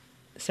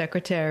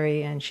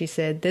secretary, and she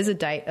said, there's a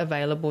date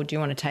available. Do you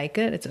want to take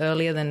it? It's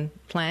earlier than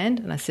planned.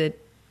 And I said,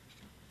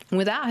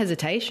 without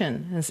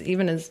hesitation,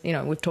 even as,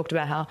 we've talked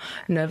about how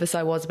nervous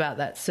I was about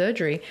that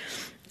surgery,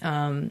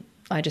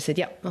 I just said,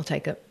 yep, I'll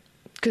take it.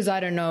 Because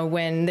I don't know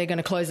when they're going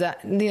to close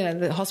that,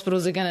 the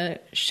hospitals are going to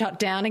shut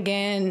down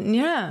again.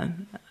 Yeah.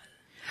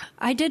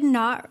 I did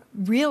not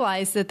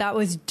realize that that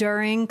was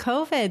during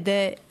COVID.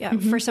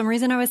 That for some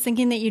reason I was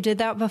thinking that you did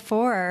that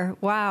before.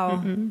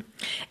 Wow.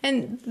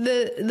 And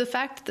the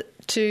fact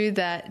too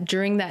that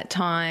during that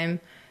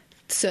time,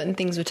 certain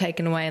things were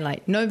taken away,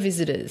 like no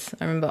visitors.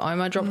 I remember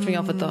Omar dropped me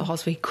off at the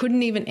hospital. He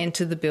couldn't even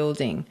enter the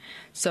building.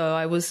 So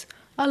I was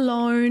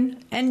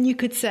alone, and you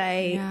could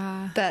say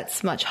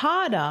that's much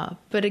harder.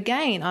 But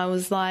again, I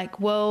was like,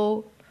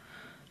 well,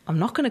 I'm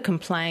not going to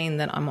complain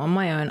that I'm on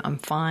my own. I'm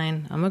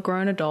fine. I'm a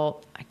grown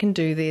adult. I can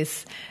do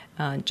this.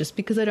 Just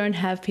because I don't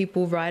have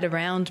people right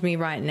around me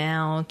right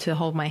now to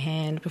hold my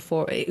hand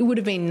before, it would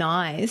have been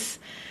nice.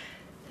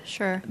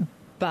 Sure.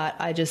 But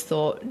I just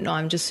thought, no,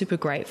 I'm just super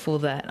grateful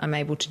that I'm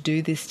able to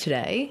do this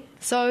today.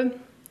 So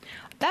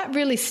that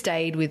really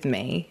stayed with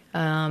me.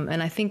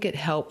 And I think it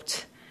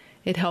helped.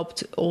 It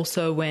helped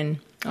also when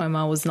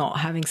Omar was not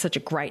having such a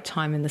great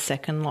time in the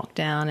second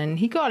lockdown, and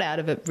he got out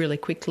of it really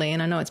quickly.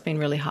 And I know it's been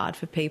really hard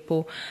for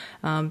people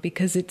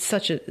because it's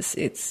such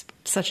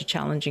a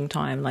challenging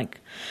time. Like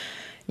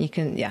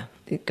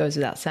it goes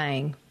without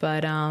saying.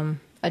 But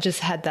I just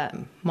had that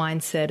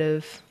mindset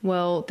of,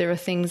 well, there are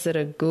things that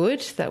are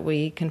good that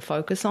we can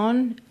focus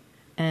on,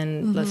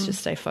 and let's just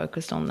stay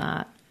focused on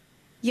that.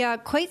 Yeah,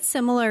 quite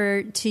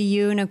similar to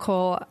you,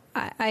 Nicole.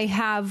 I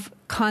have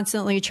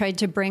constantly tried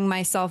to bring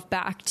myself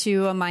back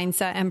to a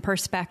mindset and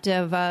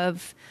perspective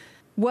of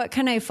what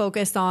can I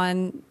focus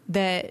on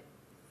that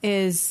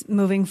is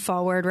moving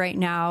forward right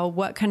now?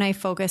 What can I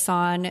focus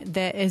on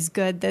that is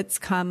good that's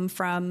come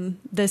from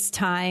this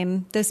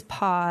time, this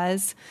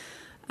pause?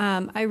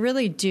 I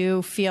really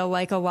do feel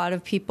like a lot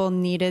of people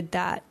needed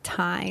that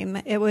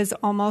time. It was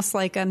almost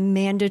like a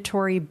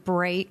mandatory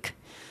break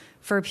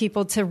for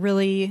people to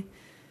really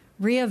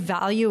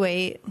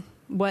reevaluate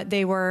what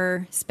they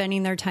were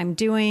spending their time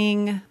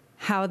doing,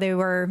 how they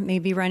were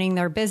maybe running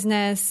their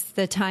business,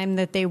 the time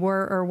that they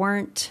were or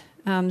weren't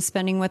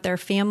spending with their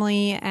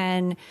family.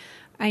 And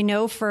I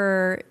know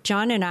for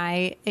John and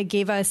I, it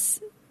gave us,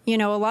 a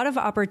lot of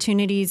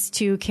opportunities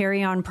to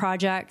carry on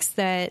projects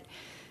that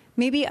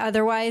maybe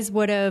otherwise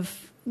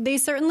they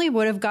certainly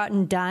would have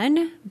gotten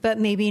done, but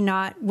maybe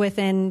not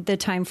within the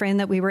time frame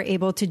that we were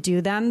able to do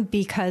them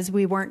because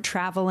we weren't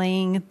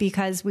traveling,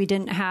 because we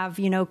didn't have,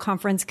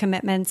 conference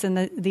commitments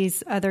and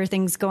these other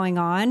things going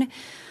on.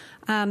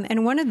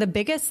 And one of the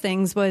biggest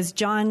things was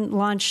John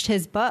launched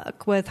his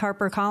book with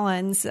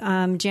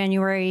HarperCollins,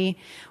 January.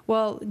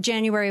 Well,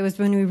 January was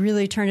when we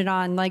really turned it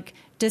on, like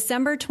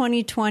December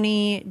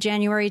 2020,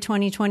 January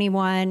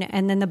 2021,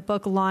 and then the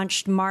book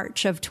launched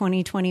March of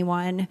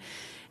 2021.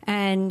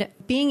 And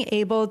being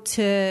able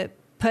to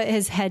put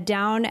his head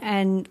down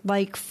and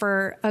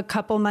for a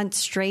couple months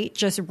straight,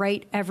 just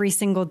write every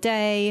single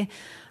day.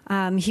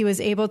 He was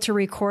able to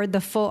record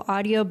the full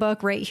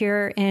audiobook right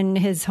here in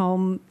his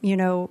home,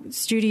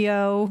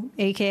 studio,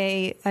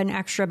 aka an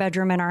extra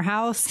bedroom in our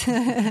house.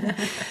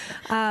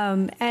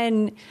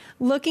 And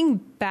looking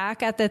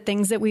back at the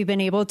things that we've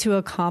been able to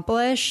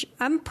accomplish,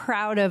 I'm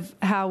proud of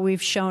how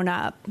we've shown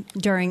up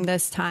during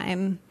this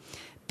time,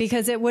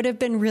 because it would have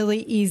been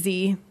really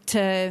easy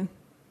to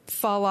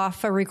fall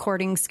off a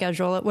recording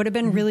schedule. It would have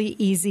been really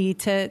easy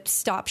to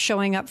stop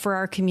showing up for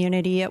our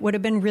community. It would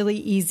have been really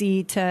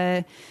easy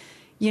to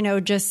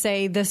just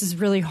say, this is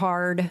really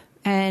hard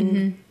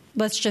and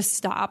let's just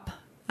stop.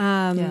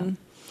 But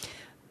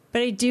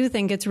I do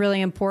think it's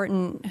really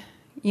important,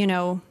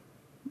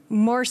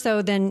 more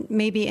so than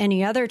maybe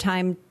any other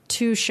time,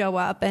 to show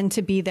up and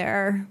to be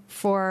there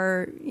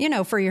for,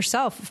 for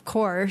yourself, of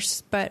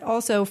course, but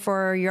also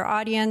for your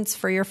audience,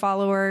 for your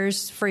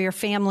followers, for your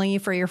family,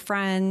 for your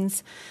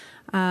friends.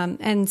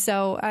 And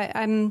so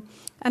I'm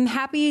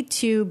happy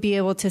to be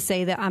able to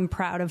say that I'm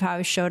proud of how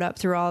I showed up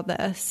through all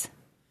this.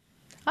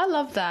 I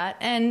love that.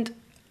 And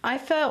I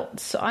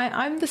felt,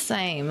 I'm the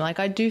same.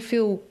 I do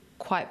feel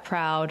quite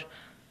proud.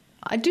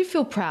 I do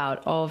feel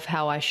proud of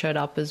how I showed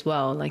up as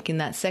well. In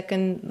that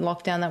second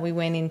lockdown that we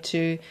went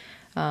into,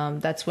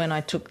 that's when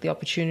I took the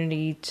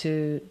opportunity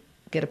to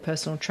get a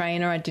personal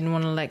trainer. I didn't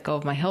want to let go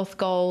of my health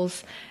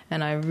goals.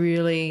 And I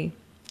really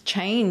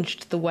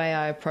changed the way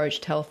I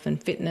approached health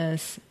and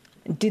fitness,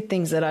 did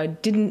things that I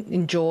didn't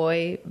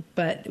enjoy,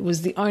 but it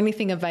was the only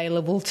thing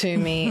available to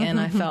me. And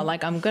I felt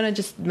like I'm going to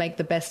just make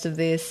the best of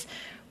this.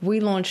 We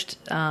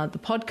launched the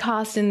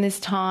podcast in this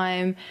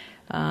time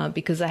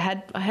because I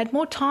had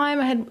more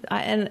time.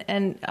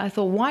 And I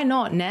thought, why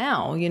not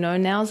now?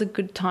 Now's a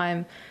good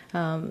time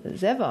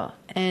as ever.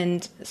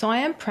 And so I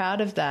am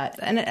proud of that.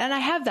 And I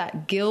have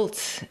that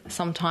guilt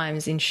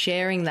sometimes in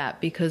sharing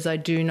that, because I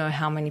do know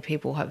how many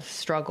people have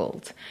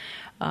struggled,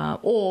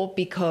 or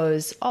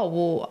because,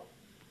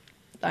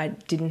 I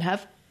don't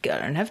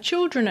have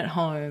children at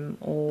home,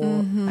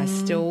 or I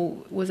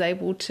still was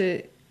able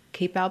to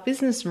keep our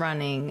business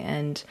running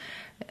and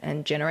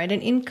generate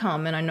an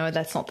income. And I know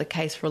that's not the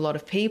case for a lot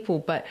of people,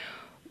 but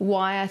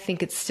why I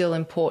think it's still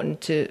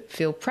important to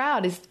feel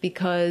proud is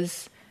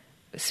because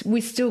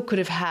we still could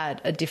have had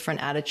a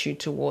different attitude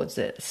towards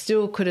it,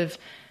 still could have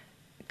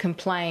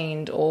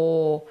complained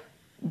or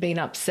been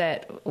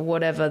upset,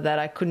 whatever, that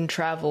I couldn't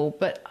travel.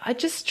 But I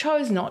just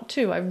chose not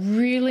to. I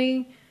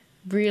really,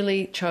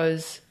 really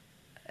chose,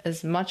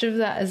 as much of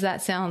that as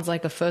that sounds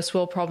like a first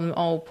world problem,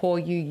 oh, poor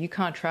you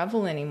can't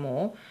travel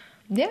anymore.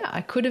 Yeah,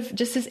 I could have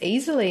just as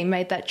easily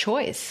made that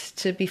choice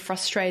to be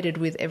frustrated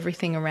with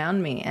everything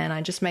around me. And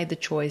I just made the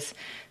choice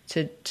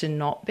to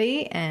not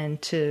be,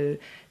 and to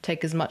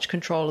take as much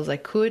control as I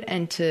could,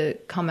 and to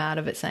come out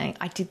of it saying,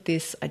 I did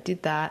this, I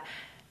did that.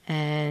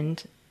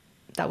 And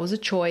that was a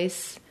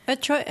choice. A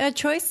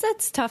choice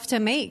that's tough to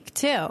make,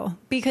 too,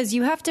 because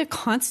you have to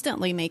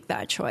constantly make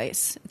that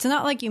choice. It's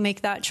not like you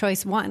make that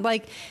choice once.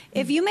 Like,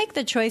 if you make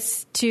the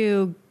choice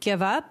to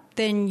give up,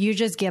 then you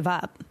just give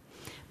up.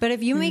 But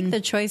if you make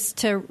the choice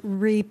to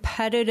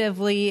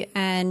repetitively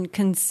and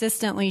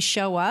consistently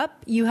show up,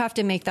 you have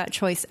to make that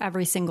choice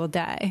every single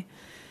day.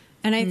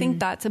 And I think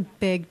that's a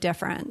big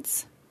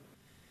difference.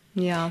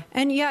 Yeah.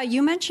 And yeah,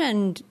 you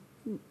mentioned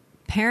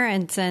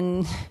parents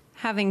and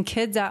having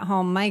kids at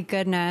home. My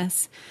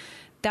goodness,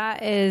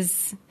 that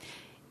is,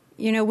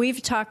 you know,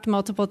 we've talked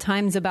multiple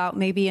times about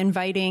maybe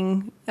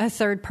inviting a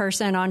third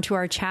person onto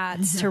our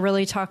chats to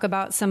really talk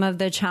about some of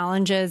the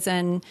challenges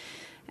and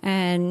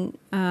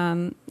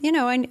you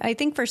know, I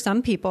think for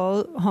some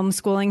people,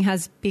 homeschooling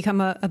has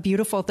become a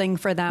beautiful thing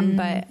for them,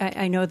 but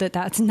I know that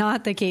that's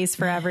not the case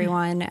for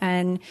everyone.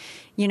 And,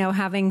 you know,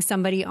 having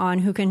somebody on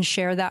who can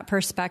share that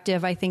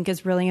perspective, I think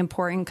is really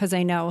important, because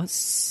I know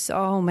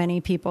so many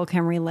people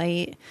can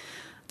relate.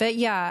 But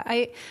yeah,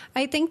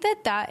 I think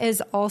that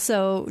is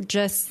also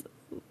just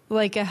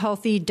like a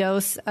healthy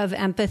dose of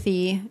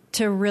empathy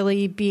to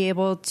really be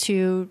able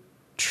to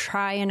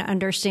try and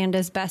understand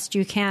as best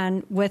you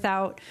can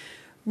without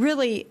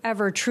really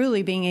ever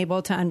truly being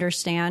able to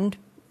understand.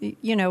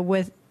 You know,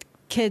 with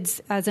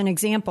kids as an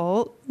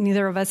example,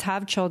 neither of us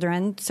have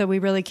children, so we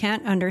really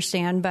can't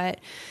understand, but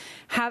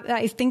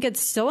I think it's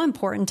still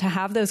important to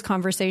have those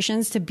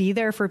conversations, to be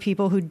there for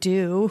people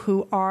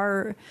who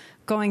are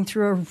going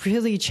through a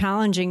really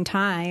challenging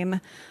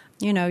time.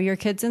 You know, your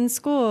kid's in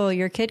school,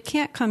 your kid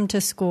can't come to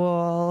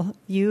school,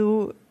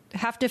 you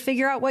have to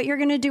figure out what you're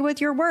going to do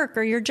with your work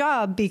or your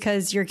job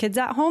because your kid's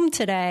at home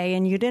today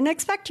and you didn't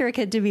expect your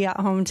kid to be at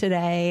home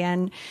today.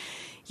 And,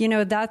 you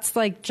know, that's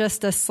like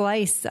just a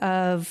slice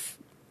of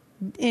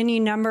any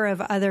number of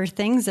other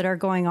things that are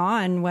going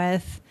on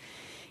with,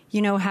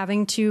 you know,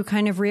 having to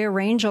kind of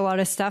rearrange a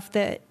lot of stuff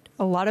that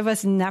a lot of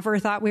us never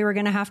thought we were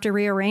going to have to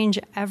rearrange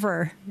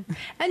ever.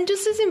 And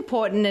just as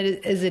important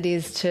as it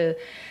is to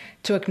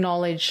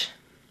acknowledge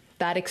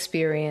that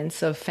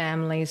experience of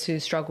families who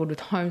struggled with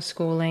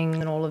homeschooling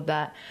and all of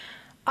that,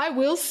 I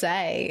will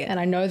say, and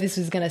I know this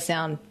is going to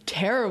sound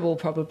terrible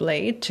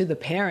probably to the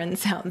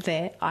parents out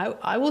there,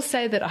 I will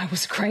say that I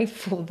was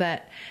grateful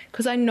that,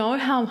 because I know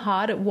how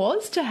hard it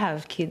was to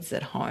have kids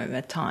at home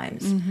at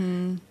times.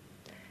 Mm-hmm.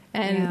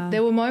 And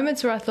there were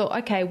moments where I thought,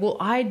 okay, well,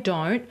 I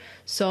don't,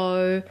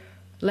 so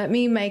let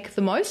me make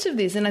the most of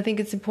this. And I think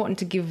it's important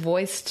to give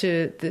voice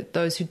to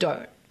those who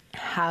don't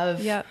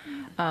have,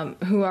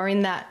 who are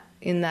in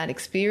that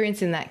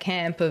experience, in that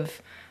camp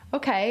of,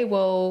 okay,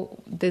 well,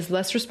 there's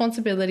less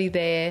responsibility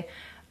there.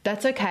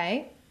 That's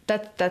okay.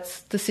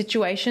 That's the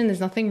situation. There's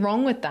nothing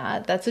wrong with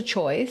that. That's a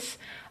choice.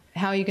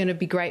 How are you going to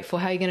be grateful?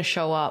 How are you going to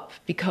show up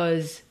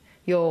because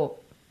you're,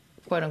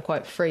 quote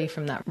unquote, free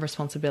from that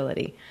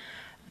responsibility?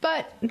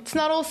 But it's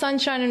not all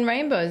sunshine and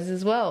rainbows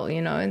as well,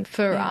 you know. And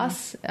for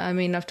us, I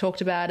mean, I've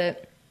talked about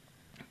it.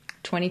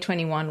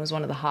 2021 was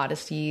one of the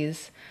hardest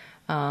years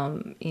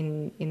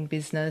in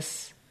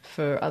business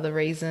for other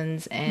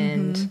reasons,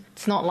 and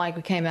it's not like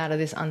we came out of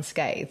this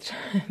unscathed.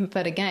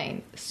 But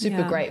again,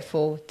 super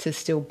grateful to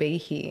still be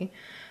here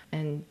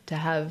and to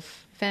have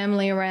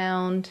family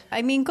around.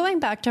 I mean, going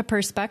back to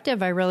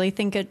perspective, I really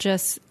think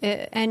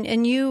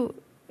and you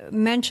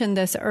mentioned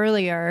this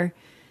earlier,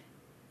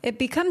 it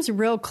becomes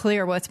real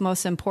clear what's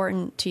most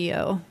important to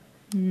you.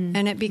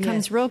 And it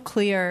becomes real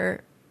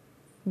clear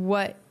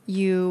what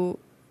you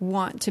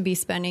want to be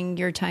spending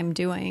your time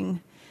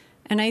doing.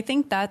 And I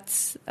think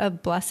that's a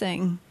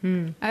blessing.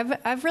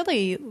 I've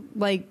really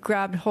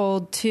grabbed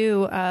hold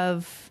too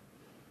of,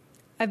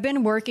 I've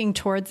been working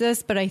towards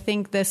this, but I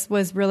think this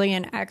was really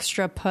an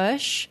extra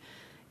push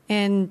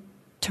in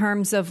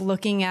terms of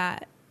looking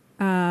at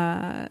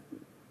not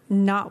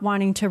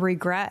wanting to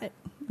regret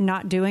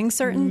not doing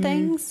certain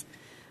things.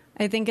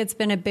 I think it's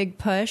been a big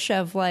push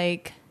of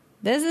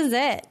this is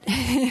it.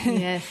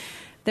 Yes.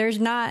 There's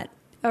not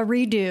a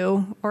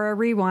redo or a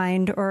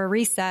rewind or a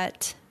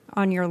reset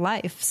on your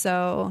life.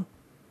 So,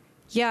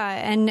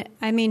 yeah. And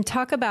I mean,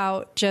 talk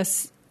about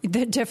just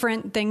the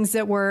different things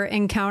that we're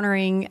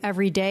encountering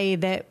every day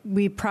that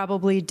we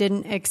probably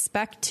didn't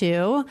expect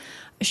to.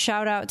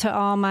 Shout out to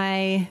all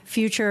my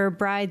future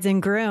brides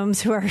and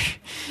grooms who are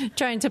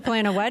trying to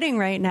plan a wedding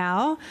right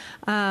now,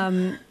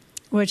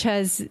 which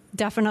has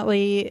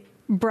definitely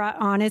brought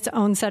on its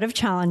own set of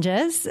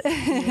challenges.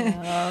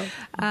 Yeah.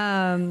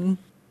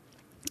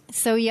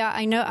 So yeah,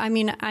 I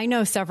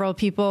know several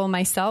people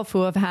myself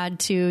who have had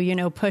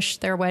to, push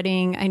their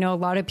wedding. I know a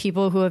lot of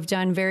people who have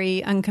done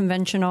very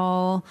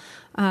unconventional,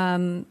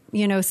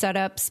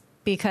 setups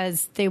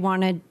because they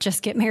want to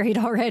just get married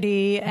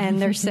already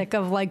and they're sick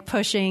of like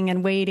pushing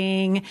and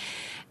waiting.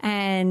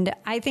 And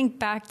I think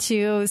back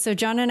to, so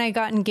John and I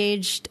got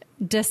engaged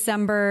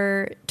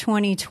December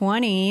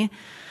 2020.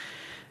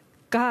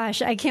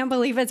 Gosh, I can't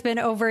believe it's been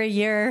over a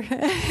year.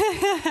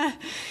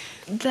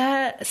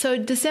 So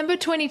December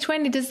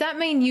 2020, does that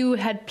mean you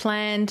had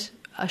planned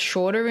a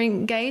shorter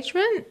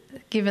engagement,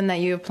 given that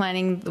you were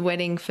planning the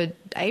wedding for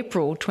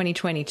April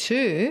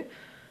 2022?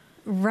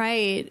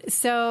 Right.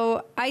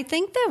 So I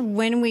think that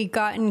when we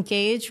got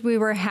engaged, we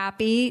were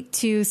happy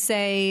to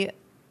say,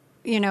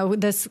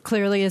 this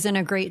clearly isn't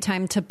a great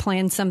time to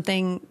plan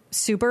something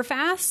super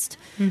fast.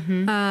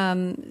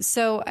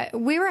 So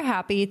we were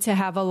happy to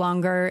have a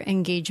longer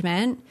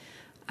engagement.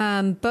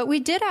 But we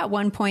did at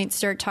one point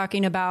start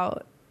talking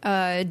about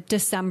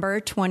December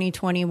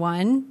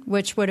 2021,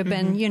 which would have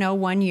been,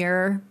 1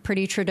 year,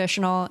 pretty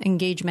traditional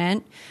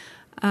engagement.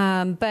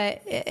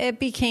 But it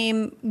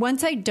became,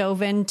 once I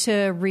dove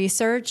into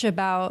research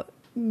about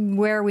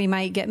where we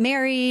might get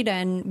married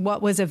and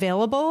what was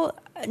available,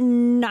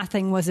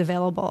 nothing was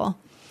available.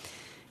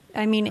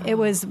 I mean, It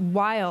was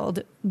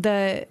wild.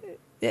 I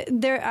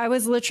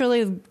was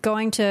literally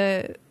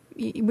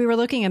we were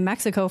looking in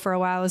Mexico for a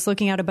while. I was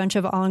looking at a bunch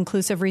of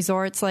all-inclusive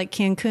resorts like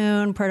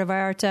Cancun, Puerto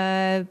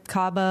Vallarta,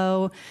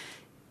 Cabo,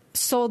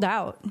 sold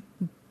out,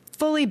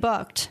 fully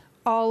booked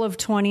all of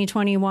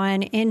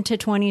 2021 into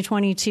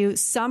 2022,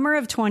 summer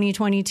of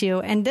 2022.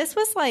 And this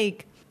was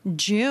like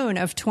June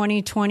of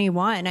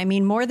 2021. I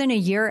mean, more than a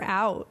year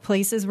out,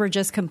 places were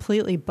just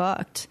completely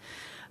booked.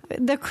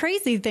 The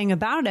crazy thing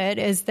about it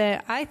is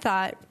that I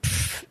thought,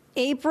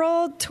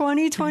 April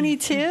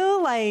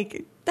 2022,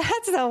 like,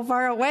 that's so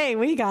far away.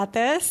 We got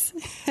this.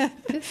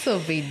 This will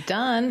be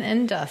done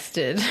and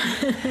dusted.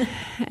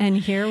 And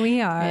here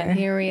we are.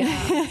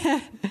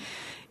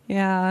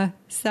 Yeah.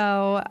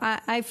 So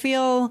I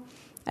feel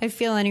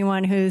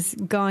anyone who's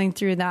going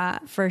through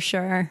that for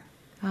sure.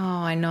 Oh,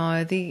 I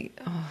know.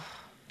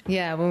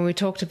 Yeah, when we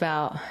talked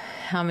about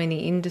how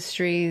many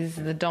industries,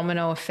 the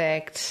domino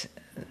effect,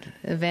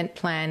 event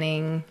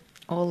planning,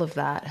 all of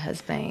that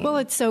has been. Well,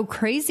 it's so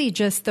crazy,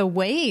 just the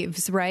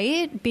waves,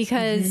 right?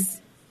 Because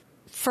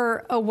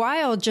for a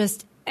while,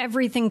 just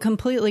everything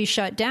completely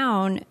shut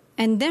down.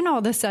 And then all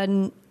of a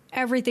sudden,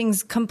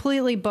 everything's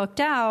completely booked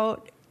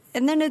out.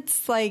 And then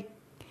it's like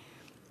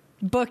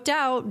booked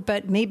out,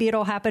 but maybe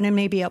it'll happen and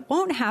maybe it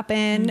won't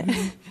happen.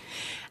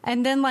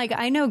 And then, like,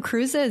 I know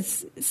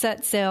cruises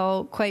set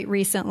sail quite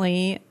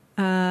recently.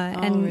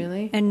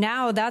 Really? And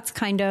now that's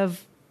kind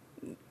of,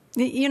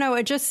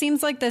 it just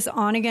seems like this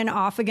on again,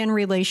 off again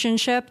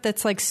relationship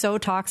that's like so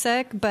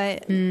toxic,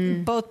 but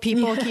both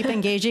people keep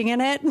engaging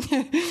in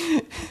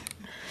it.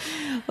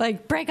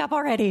 Like, break up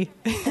already.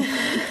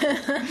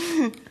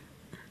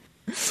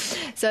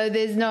 So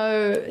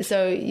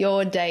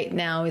your date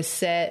now is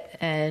set,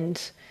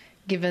 and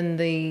given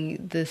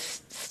the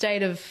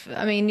state of,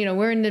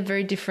 we're in a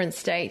very different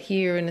state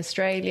here in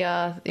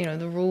Australia.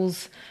 The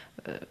rules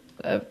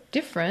are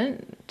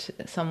different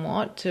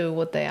somewhat to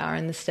what they are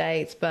in the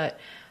States, but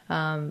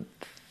for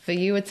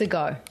you, it's a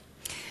go.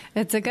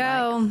 It's a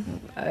go.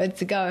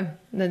 It's a go.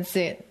 That's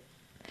it.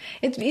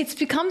 It's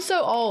become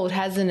so old,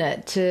 hasn't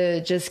it,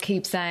 to just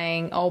keep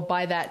saying, oh,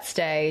 by that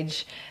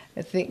stage,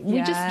 I think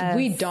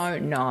we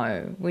don't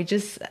know.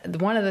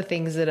 One of the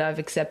things that I've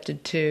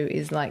accepted too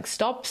is like,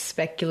 stop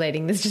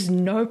speculating. There's just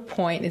no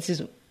point. It's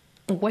just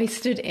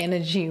wasted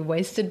energy,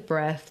 wasted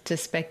breath to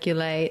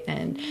speculate.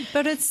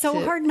 But it's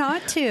so hard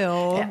not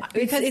to.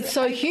 It's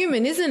so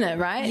human, isn't it,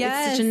 right?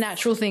 Yes. It's such a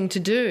natural thing to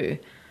do.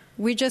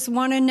 We just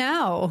want to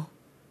know.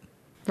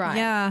 Right.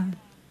 Yeah.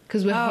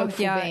 Because we're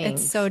hopeful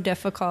beings. It's so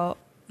difficult.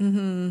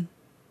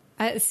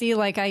 I see,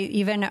 like,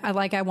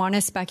 I want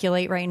to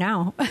speculate right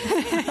now.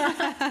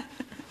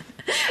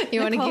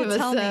 You want to give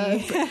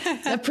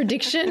us a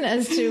prediction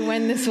as to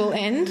when this will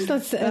end?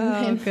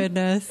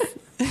 Goodness.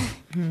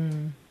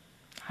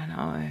 I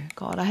know.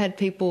 God, I had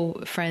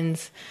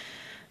friends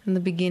in the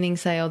beginning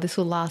say, oh, this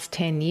will last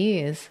 10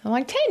 years. I'm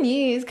like, 10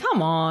 years?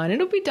 Come on.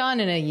 It'll be done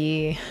in a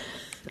year.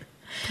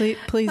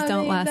 Please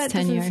don't last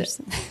 10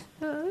 years.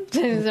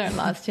 Don't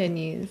last 10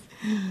 years.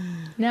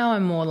 Now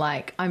I'm more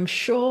like, I'm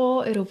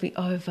sure it'll be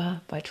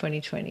over by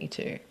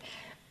 2022.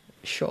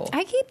 Sure.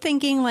 I keep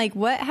thinking, like,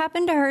 what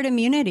happened to herd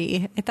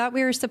immunity? I thought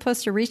we were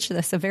supposed to reach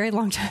this a very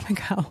long time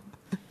ago.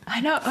 I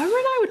know. Omar and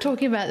I were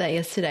talking about that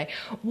yesterday.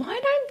 Why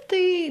don't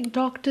the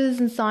doctors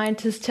and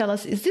scientists tell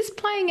us, is this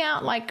playing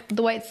out like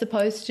the way it's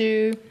supposed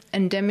to,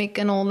 endemic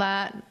and all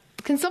that?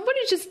 Can somebody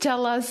just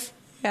tell us?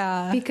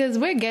 Yeah. Because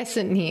we're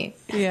guessing here.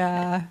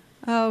 Yeah.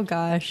 Oh,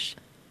 gosh.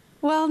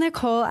 Well,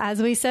 Nicole, as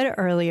we said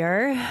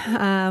earlier,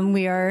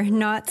 we are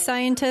not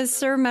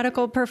scientists or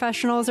medical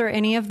professionals or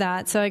any of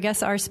that. So I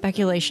guess our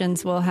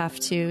speculations will have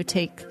to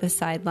take the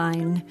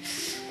sideline.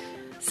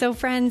 So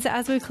friends,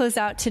 as we close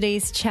out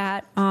today's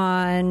chat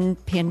on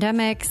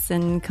pandemics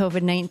and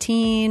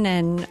COVID-19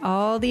 and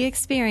all the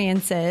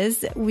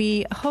experiences,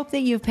 we hope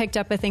that you've picked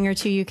up a thing or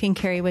two you can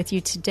carry with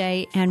you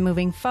today and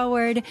moving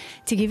forward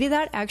to give you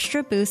that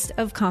extra boost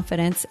of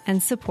confidence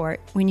and support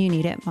when you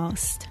need it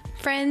most.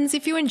 Friends,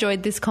 if you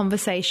enjoyed this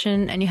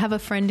conversation and you have a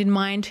friend in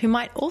mind who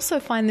might also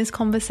find this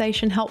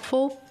conversation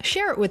helpful,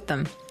 share it with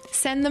them.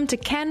 Send them to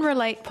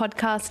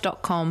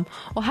canrelatepodcast.com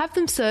or have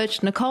them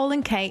search Nicole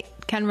and Kate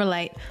Can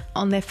Relate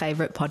on their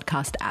favourite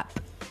podcast app.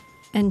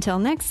 Until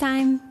next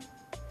time.